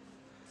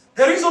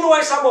 The reason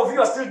why some of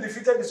you are still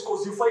defeated is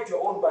because you fight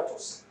your own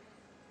battles.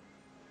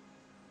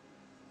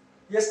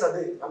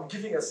 Yesterday, I'm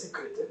giving a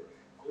secret.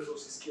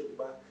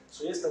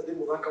 So yesterday,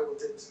 Mudaka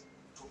wanted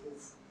to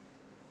move.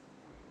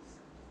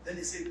 Then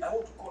he said, I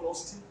want to call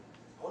Austin,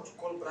 I want to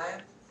call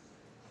Brian,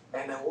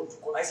 and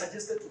I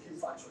suggested to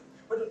him actually,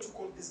 why don't you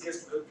call these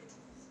guys to help you to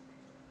move?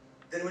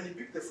 Then when he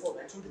picked the phone,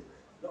 I told him,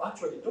 no,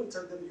 actually, don't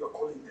tell them you are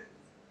calling them.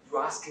 You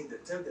are asking them.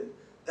 Tell them,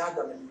 Dad,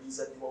 now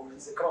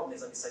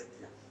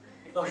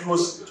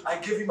I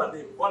gave him a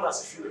name, one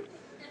as if you.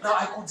 Now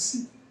I could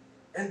see.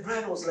 And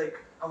Brian was like,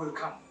 I will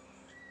come.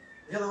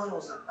 The other one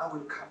was like, I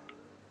will come.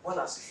 One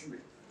as if you.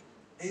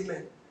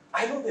 Amen.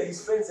 I know they're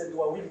his friends and they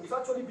were willing. If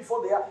actually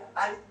before they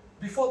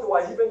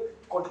were even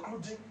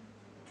concluding,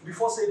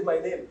 before saying my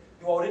name,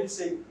 they were already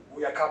saying,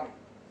 we are coming.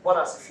 One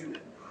as if you.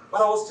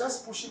 But I was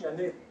just pushing a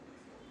name.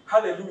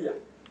 Hallelujah.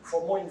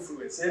 For more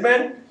influence.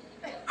 Amen.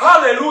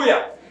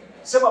 Hallelujah.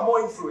 Say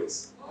more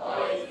influence.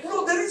 You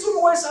know, the reason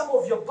why some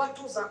of your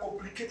battles are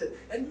complicated,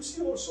 and you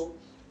see also,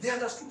 they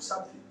understood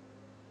something.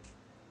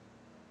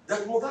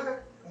 That Mudaga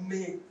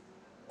may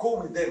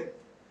go with them.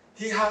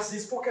 He has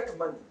his pocket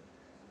money.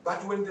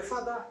 But when the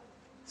father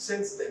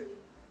sends them,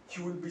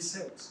 he will be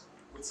sent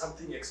with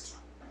something extra.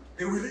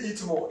 They will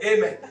eat more.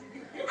 Amen.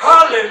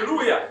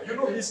 Hallelujah. You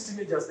know these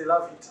teenagers, they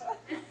love it.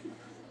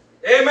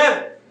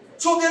 Amen.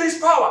 So there is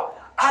power.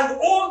 And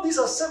all these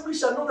assemblies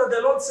shall know that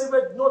the Lord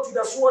saveth not with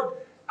a sword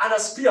and a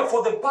spear,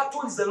 for the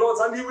battle is the Lord's,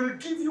 and he will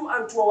give you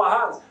unto our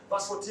hands.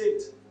 Verse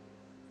 48.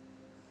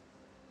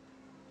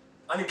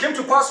 And it came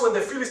to pass when the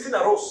Philistine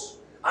arose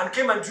and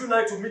came and drew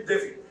nigh to meet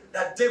David,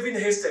 that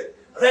David hasted,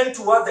 ran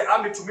toward the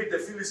army to meet the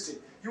Philistine.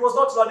 He was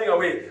not running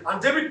away.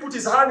 And David put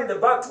his hand in the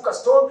bag, took a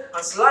stone,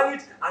 and slung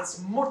it, and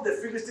smote the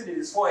Philistine in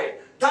his forehead.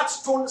 That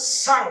stone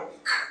sank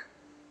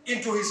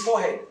into his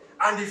forehead,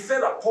 and he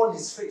fell upon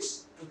his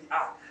face to the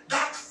earth.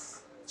 That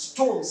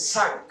stone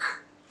sank.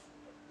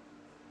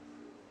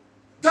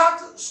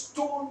 That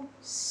stone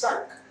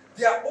sank.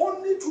 There are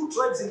only two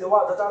tribes in the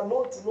world that are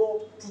known to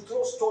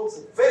throw stones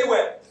very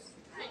well.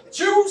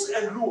 Jews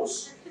and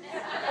JULIUS.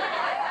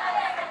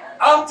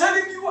 I'm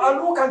telling you, a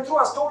Luo can throw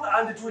a stone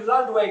and it will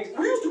land where it.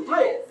 We used to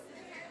play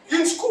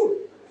in school.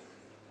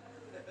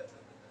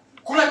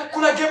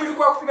 Kuna game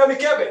ilikuwa kupiga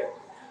mikebe.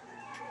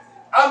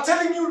 I'm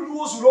telling you,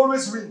 JULIUS will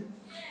always win.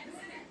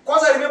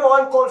 Because I remember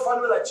one called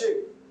Fanuel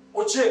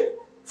Oche.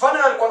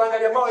 Fanuel alikuwa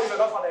anaangalia mawe hivi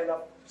alafu anaenda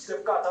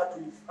step car tatu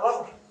hivi.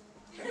 Alafu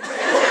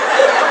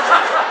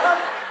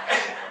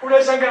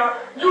unashangaa,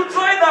 you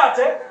try that,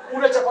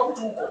 unachapa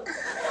mtu huko.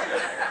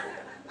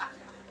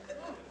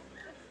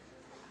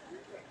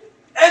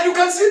 And you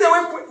can see the way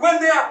when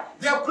they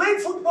are playing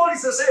football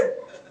is the same.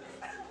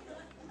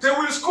 They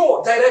will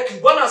score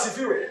directly.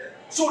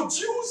 So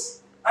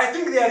Jews, I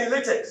think they are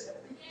related.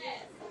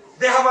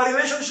 They have a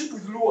relationship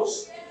with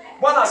JULIUS.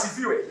 But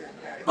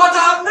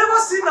I have never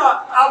seen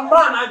a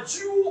man, a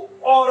Jew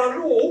or a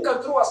Luo who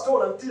can throw a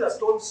stone until a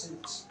stone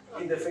sinks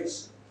in the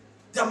face.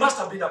 There must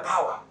have been a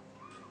power.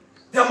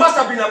 There must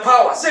have been a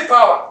power. Say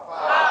power.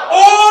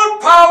 All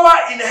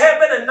power in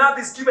heaven and earth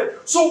is given.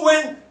 So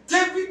when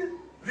David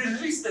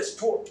released the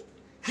stone,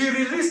 he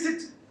released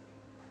it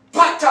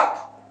backed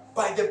up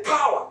by the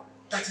power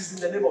that is in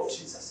the name of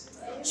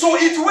Jesus. So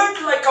it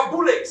went like a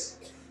bullet.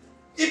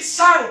 It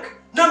sank.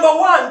 Number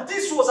one,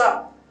 this was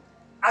a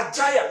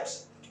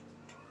giant.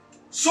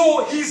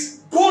 So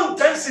his bone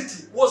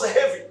density was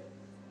heavy.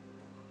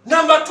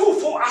 Number two,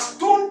 for a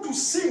stone to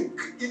sink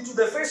into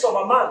the face of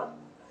a man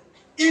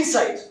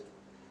inside,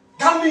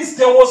 that means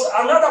there was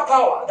another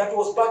power that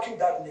was backing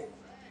that name.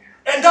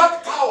 And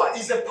that power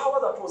is the power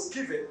that was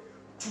given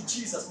to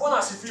Jesus.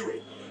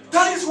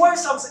 That is why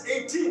Psalms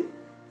 18,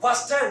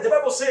 verse 10, the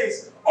Bible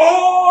says,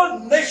 all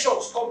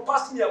nations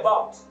compassed me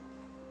about,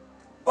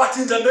 but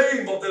in the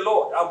name of the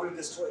Lord I will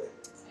destroy them.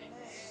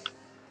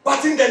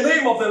 But in the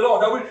name of the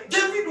Lord I will.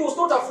 David was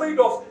not afraid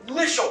of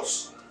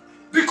nations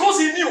because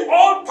he knew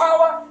all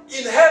power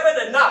in heaven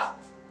and earth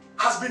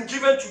has been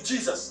given to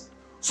Jesus.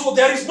 So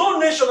there is no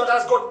nation that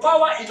has got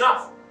power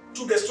enough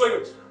to destroy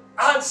him.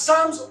 And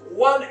Psalms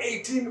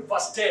 118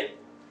 verse 10.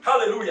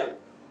 Hallelujah.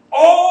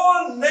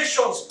 All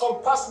nations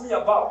compass me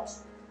about.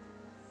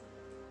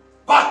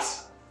 But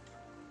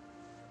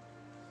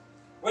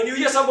when you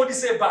hear somebody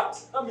say but,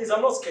 that means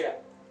I'm not scared.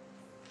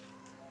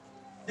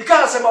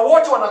 Nikana sema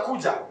wote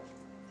wanakuja.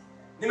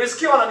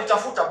 Nimesikia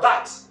wananitafuta,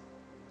 but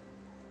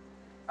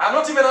I'm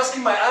not even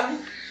asking my army.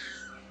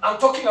 I'm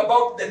talking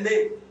about the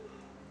name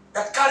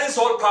that carries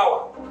all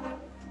power.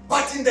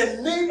 But in the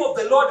name of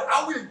the Lord,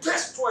 I will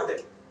destroy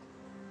them.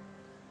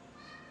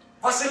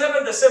 Verse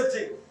 11, the same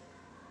thing.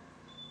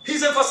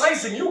 He's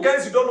emphasizing, you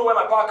guys, you don't know where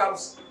my power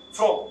comes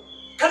from.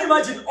 Can you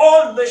imagine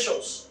all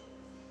nations?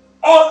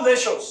 All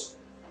nations.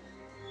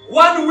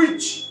 One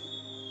witch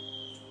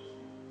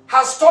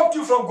has stopped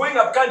you from going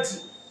up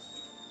country.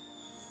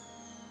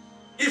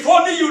 If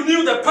only you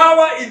knew the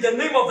power in the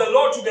name of the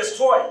Lord to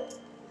destroy.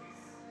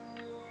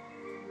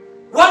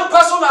 One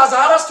person has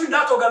harassed you in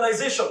that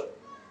organization.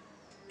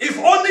 If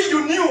only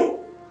you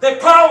knew the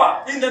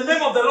power in the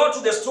name of the Lord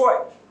to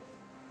destroy.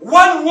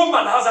 One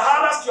woman has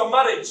harassed your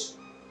marriage.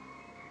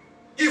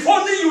 If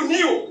only you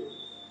knew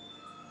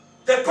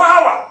The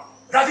power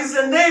that is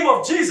the name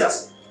of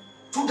Jesus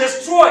to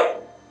destroy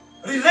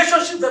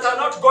relationships that are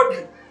not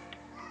godly.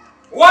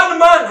 One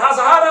man has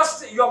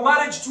harassed your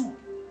marriage too.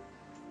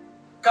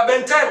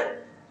 Kabenten.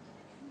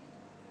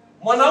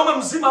 Mwanaume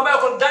mzima ambaye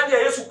ako ndani ya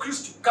Yesu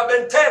Kristo.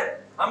 Kabenten.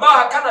 Ambaye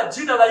hakana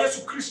jina la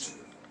Yesu Kristo.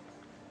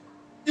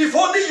 If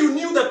only you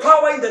knew the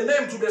power in the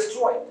name to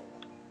destroy.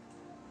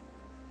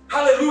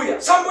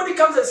 Hallelujah. Somebody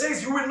comes and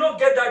says, you will not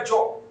get that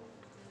job.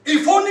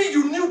 If only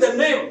you knew the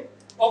name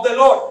of the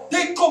Lord.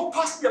 They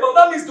compassed me about.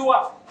 That means the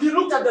what? He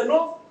looked at the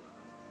north.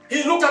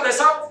 He looked at the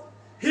south.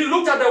 He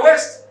looked at the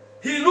west.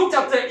 He looked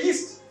at the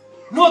east.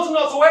 North,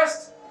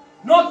 northwest.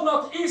 North,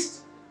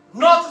 northeast.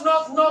 North,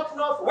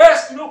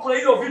 northwest. You know, kuna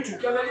hiyo vitu.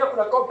 Ukiangalia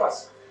kuna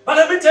compass. But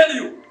let me tell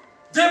you,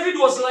 David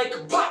was like,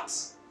 but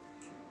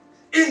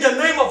in the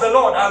name of the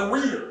Lord, I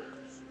will.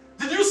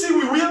 Did you see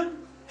we will?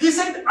 He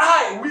said,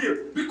 I will.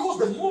 Because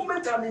the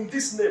moment I'm in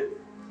this name,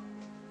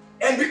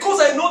 and because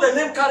I know the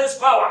name carries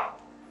power,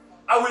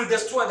 I will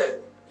destroy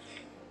them.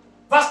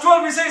 Verse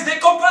 12, he says, they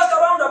compassed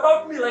around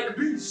about me like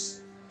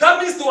bees.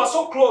 That means they were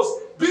so close.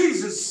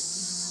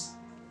 Bees.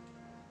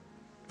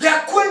 They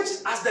are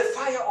quenched as the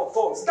fire of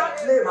thorns.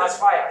 That name has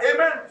fire.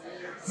 Amen.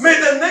 May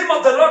the name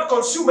of the Lord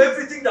consume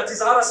everything that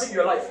is harassing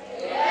your life.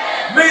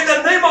 Amen. May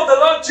the name of the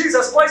Lord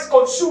Jesus Christ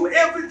consume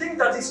everything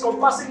that is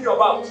compassing you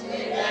about.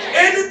 Amen.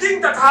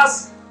 Anything that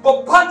has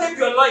bombarded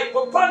your life,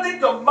 bombarded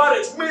your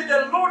marriage, may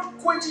the Lord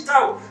quench it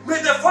out. May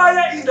the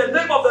fire in the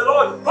name of the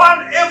Lord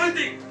burn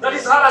everything that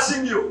is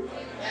harassing you.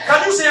 Amen.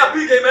 Can you say a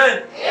big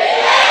amen? Amen.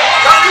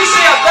 Can you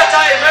say a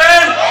better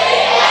amen?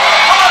 Amen.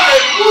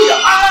 Hallelujah.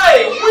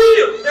 I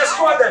will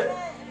destroy them.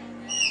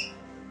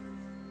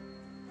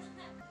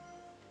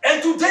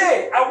 And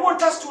today, I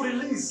want us to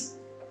release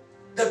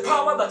the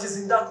power that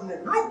is in that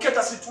name. Look at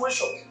the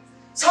situation.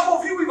 Some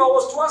of you, if I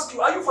was to ask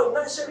you, are you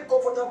financially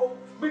comfortable?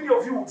 Many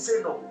of you would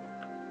say no.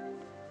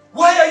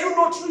 Why are you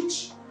not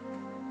rich?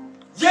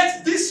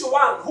 Yet this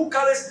one who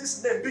carries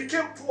this name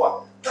became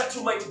poor that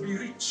you might be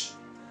rich.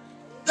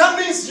 That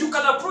means you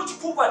can approach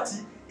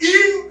poverty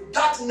in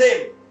that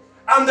name.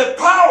 And the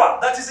power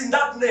that is in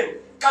that name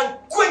can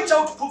quench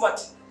out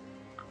poverty.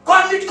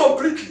 Burn it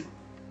completely.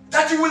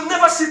 That you will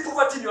never see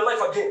poverty in your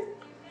life again.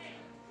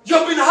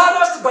 You've been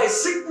harassed by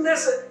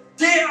sickness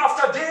day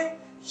after day,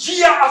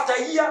 year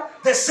after year.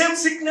 The same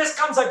sickness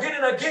comes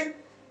again and again.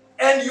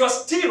 And you're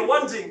still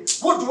wondering,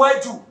 what do I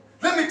do?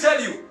 Let me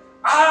tell you,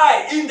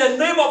 in the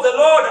name of the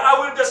Lord, I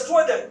will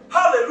destroy them.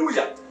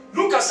 Hallelujah.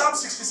 Look at Psalm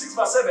 66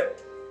 verse 7.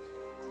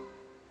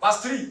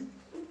 Verse 3.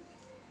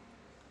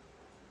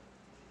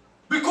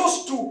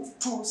 Because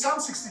to Psalm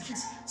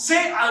 66,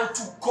 say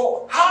unto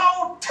God,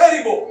 how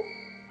terrible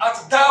art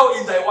thou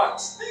in thy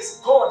works. This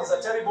God is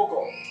a terrible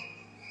God.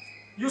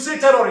 You say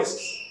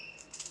terrorists.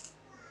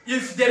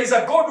 If there is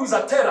a God who is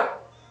a terror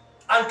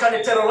and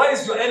can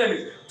terrorize your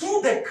enemy,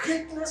 through the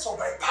greatness of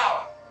thy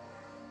power,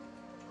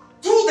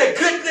 through the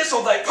greatness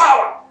of thy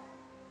power,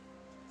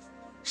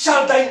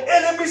 shall thine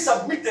enemies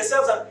submit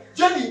themselves. And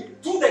Jenny,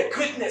 through the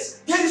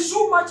greatness, there is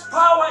so much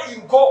power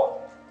in God.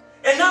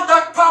 And now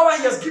that power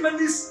he has given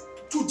this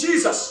to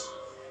Jesus.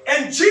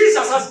 And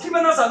Jesus has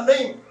given us a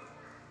name.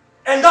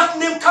 And that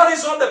name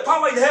carries all the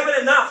power in heaven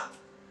and earth.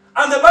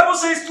 And the Bible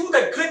says, through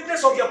the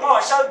greatness of your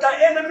power, shall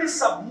thy enemies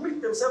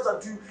submit themselves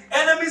unto you.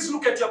 Enemies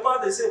look at your power,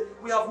 they say,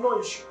 we have no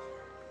issue.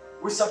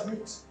 We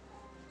submit.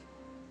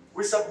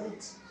 We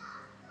submit.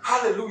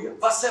 Hallelujah.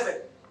 Verse 7.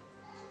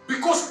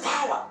 Because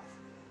power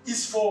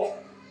is for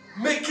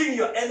making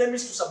your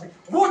enemies to submit.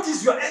 What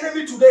is your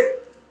enemy today?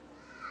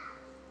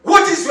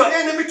 What is your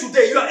enemy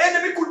today? Your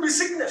enemy could be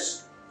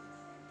sickness.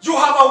 You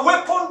have a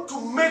weapon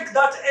to make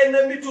that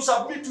enemy to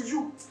submit to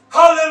you.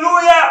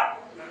 Hallelujah.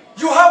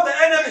 You have the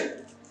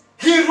enemy.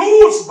 He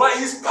rules by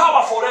his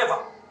power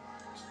forever.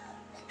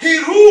 He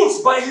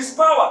rules by his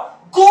power.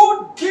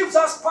 God gives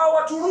us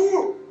power to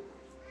rule.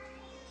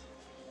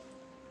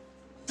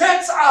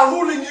 Debts are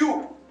ruling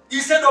you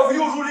instead of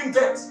you ruling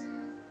debts.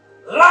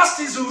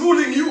 Lust is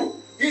ruling you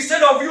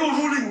instead of you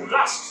ruling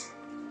lust.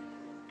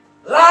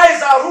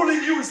 Lies are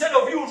ruling you instead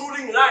of you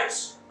ruling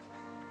lies.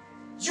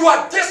 You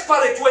are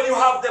desperate when you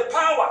have the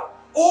power.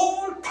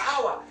 All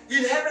power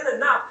in heaven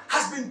and earth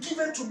has been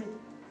given to me.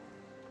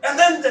 And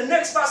then the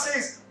next verse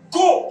says,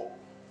 go.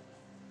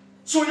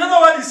 So in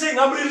other words, he's saying,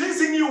 I'm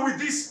releasing you with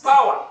this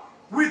power.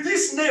 With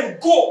this name,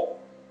 go.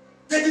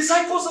 The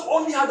disciples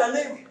only had a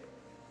name.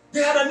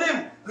 They had a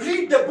name.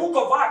 Read the book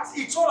of Acts.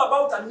 It's all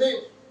about a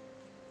name.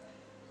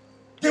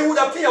 They would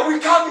appear. We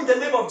come in the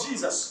name of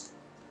Jesus.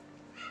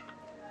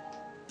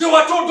 They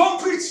were told,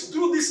 don't preach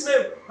through this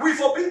name. We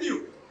forbid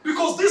you.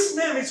 Because this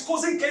name is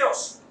causing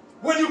chaos.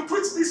 When you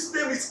preach this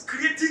name, it's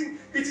creating,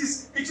 it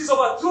is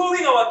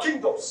overthrowing our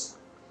kingdoms.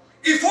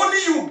 If only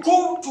you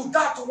go to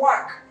that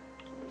work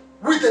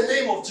with the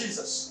name of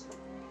Jesus.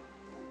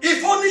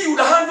 If only you would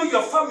handle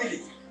your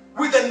family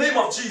with the name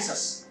of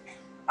Jesus.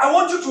 I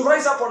want you to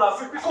rise up on our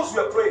feet because we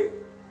are praying.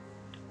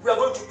 We are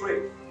going to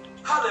pray.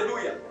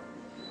 Hallelujah.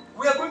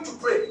 We are going to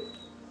pray.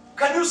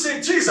 Can you say,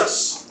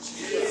 Jesus?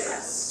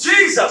 Jesus.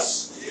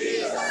 Jesus.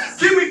 Jesus.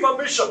 Give me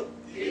permission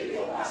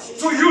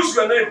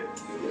your name.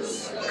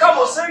 Come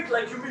on, say it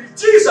like you mean it.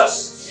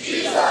 Jesus,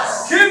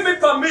 give me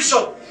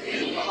permission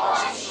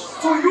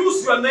to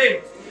use your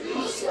name.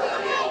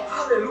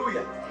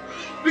 Hallelujah.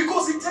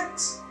 Because it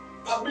takes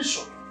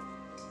permission.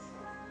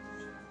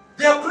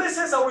 There are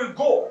places I will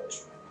go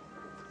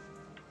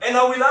and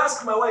I will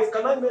ask my wife,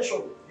 can I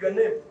mention your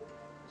name?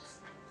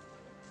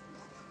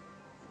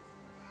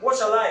 What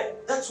shall I?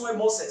 That's why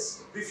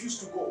Moses refused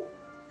to go.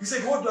 He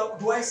said, what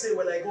do I say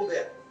when I go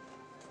there?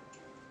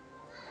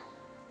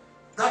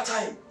 That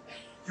time,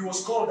 he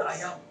was called I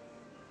Am.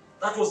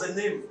 That was the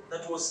name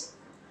that was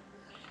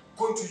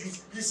going to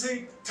use. He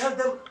said, tell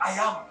them I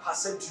Am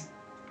has sent you.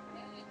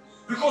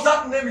 Because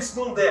that name is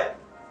known there.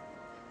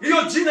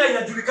 Hiyo jina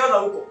inajulikana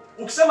huko.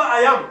 Ukisema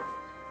I Am,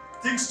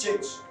 things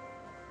change.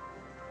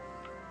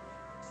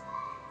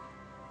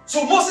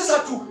 So Moses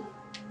had to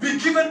be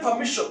given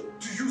permission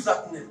to use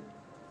that name.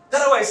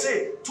 That's why I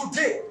say,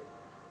 today,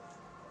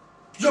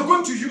 you're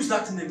going to use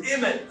that name.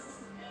 Amen.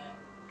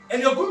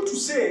 And you're going to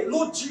say,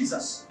 Lord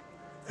Jesus,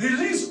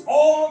 release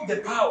all the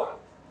power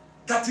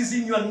that is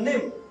in your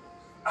name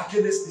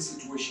against this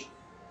situation.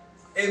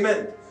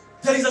 Amen.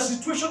 There is a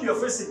situation you're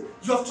facing.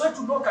 You have tried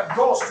to knock at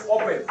doors to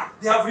open.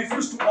 They have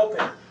refused to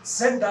open.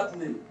 Send that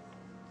name.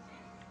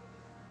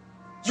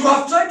 You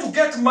have tried to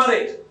get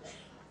married.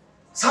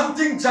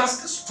 Something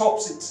just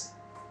stops it.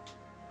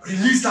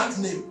 Release that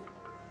name.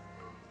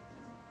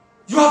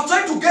 You have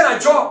tried to get a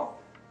job.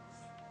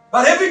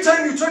 But every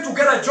time you try to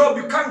get a job,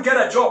 you can't get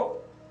a job.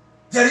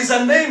 There is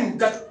a name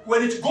that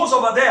when it goes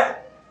over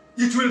there,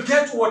 it will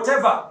get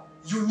whatever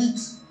you need.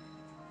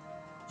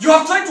 You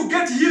have tried to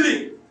get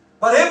healing,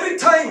 but every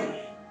time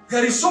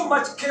there is so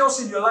much chaos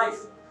in your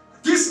life,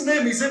 this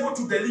name is able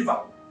to deliver.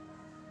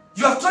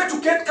 You have tried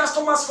to get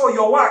customers for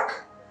your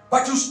work,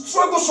 but you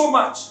struggle so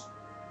much.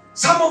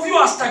 Some of you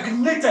are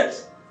stagnated.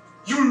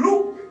 You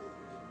look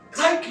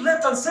right,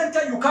 left, and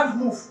center, you can't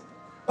move.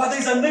 But there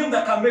is a name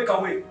that can make a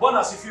way.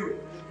 Bonus if you.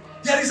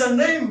 There is a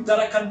name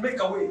that can make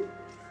a way.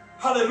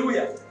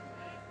 Hallelujah.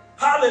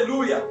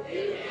 Hallelujah.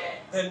 Amen.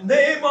 The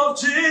name of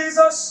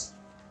Jesus,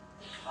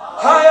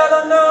 higher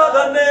than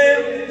other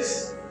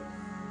names,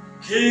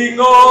 King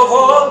of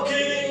all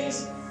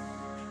kings,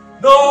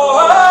 no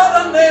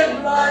other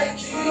name like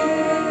you.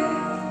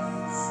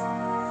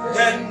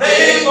 The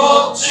name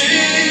of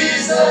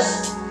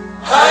Jesus,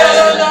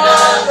 higher than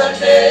other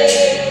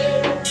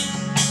names,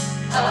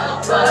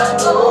 Alpha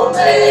and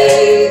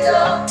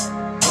Omega,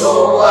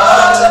 no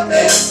other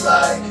name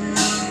like you.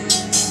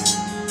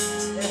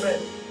 Amen.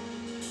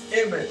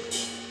 Amen.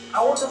 I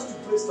want us to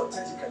pray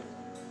strategically.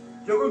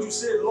 You're going to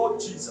say, Lord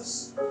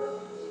Jesus.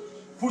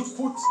 Put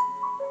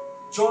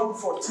John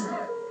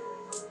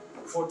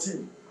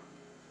 14.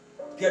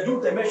 They are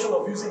doing the mention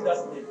of using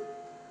that name.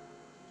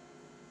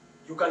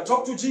 You can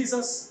talk to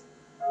Jesus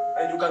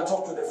and you can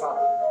talk to the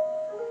Father.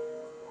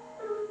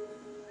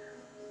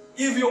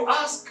 If you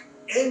ask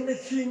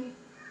anything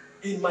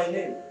in my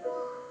name,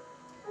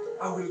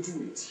 I will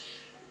do it.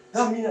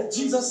 That means that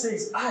Jesus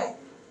says,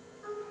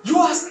 you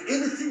ask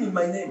anything in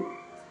my name.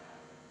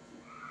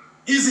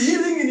 Is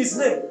healing in his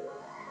name?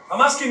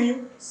 I'm asking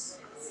you.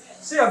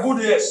 Say a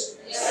good yes.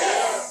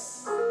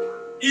 Yes.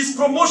 Is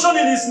promotion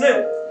in his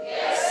name?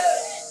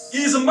 Yes.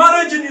 Is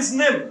marriage in his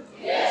name?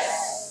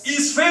 Yes.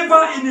 Is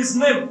favor in his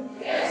name?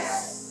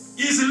 Yes.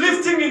 Is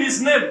lifting in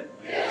his name?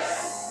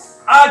 Yes.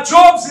 Are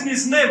jobs in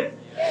his name?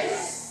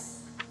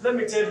 Yes. Let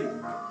me tell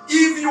you,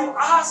 if you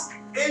ask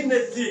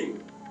anything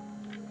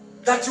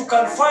that you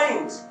can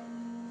find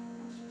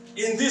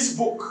in this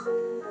book,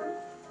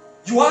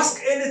 you ask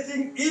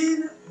anything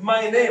in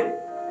my name,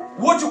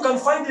 what you can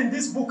find in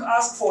this book,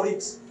 ask for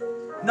it.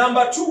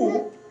 Number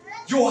 2,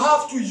 you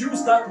have to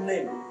use that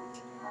name.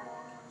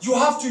 You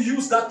have to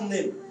use that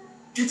name.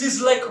 It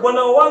is like when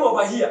I went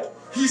over here,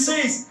 he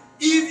says,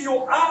 if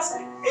you ask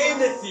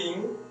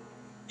anything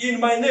in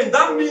my name,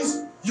 that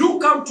means you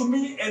come to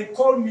me and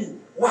call me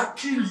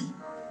Wakili.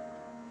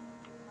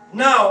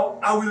 Now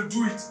I will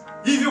do it.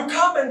 If you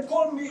come and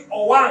call me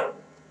Owan,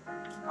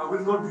 I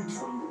will not do it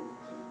for you.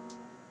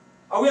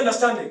 Are we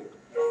understanding?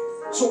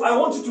 So I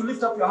want you to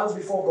lift up your hands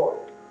before God.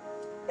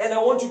 And I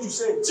want you to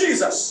say,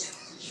 Jesus.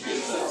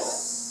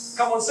 Jesus.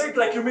 Come on, say it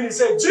like you mean it.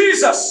 Say,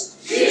 Jesus.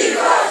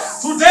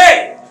 Jesus.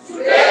 Today.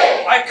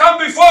 I come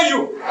before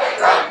you.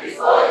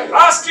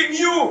 Asking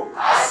you.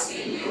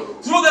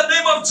 Through the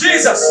name of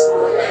Jesus.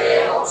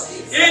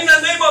 In the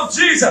name of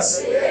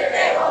Jesus.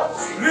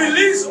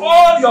 Release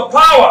all your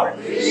power.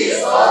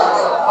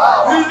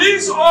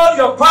 Release all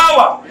your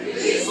power.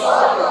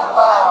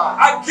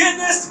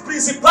 Against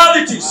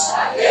principalities.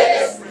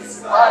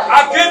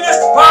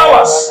 Against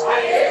powers.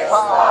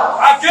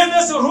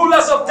 Against the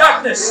rulers of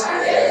darkness.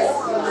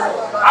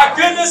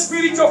 Against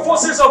spiritual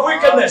forces of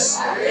wickedness.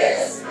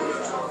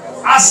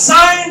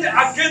 Assigned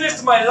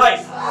against my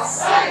life.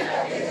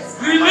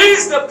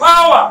 Release the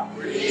power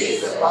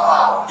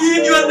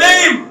in your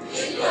name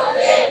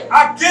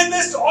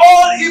against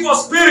all evil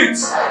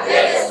spirits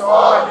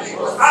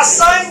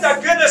assigned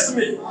against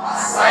me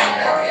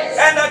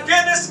and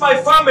against my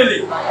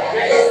family.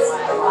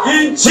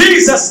 In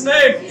Jesus'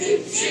 name.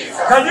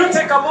 Can you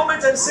take a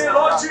moment and say,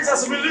 Lord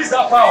Jesus, release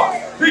that power.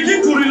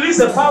 Begin to release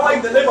the power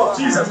in the name of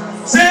Jesus.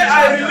 Say,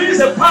 I release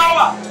the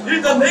power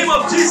in the name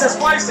of Jesus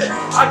Christ.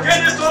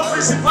 Against all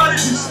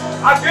principalities,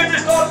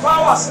 against all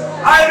powers.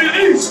 I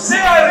release. Say,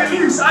 I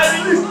release. I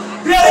release.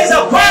 There is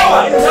a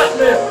power in that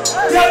name.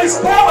 There is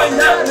power in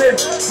that name.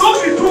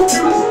 Don't be too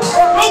cute.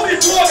 Don't be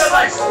too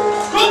organized.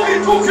 Don't be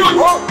too cute.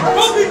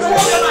 Don't be too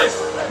organized.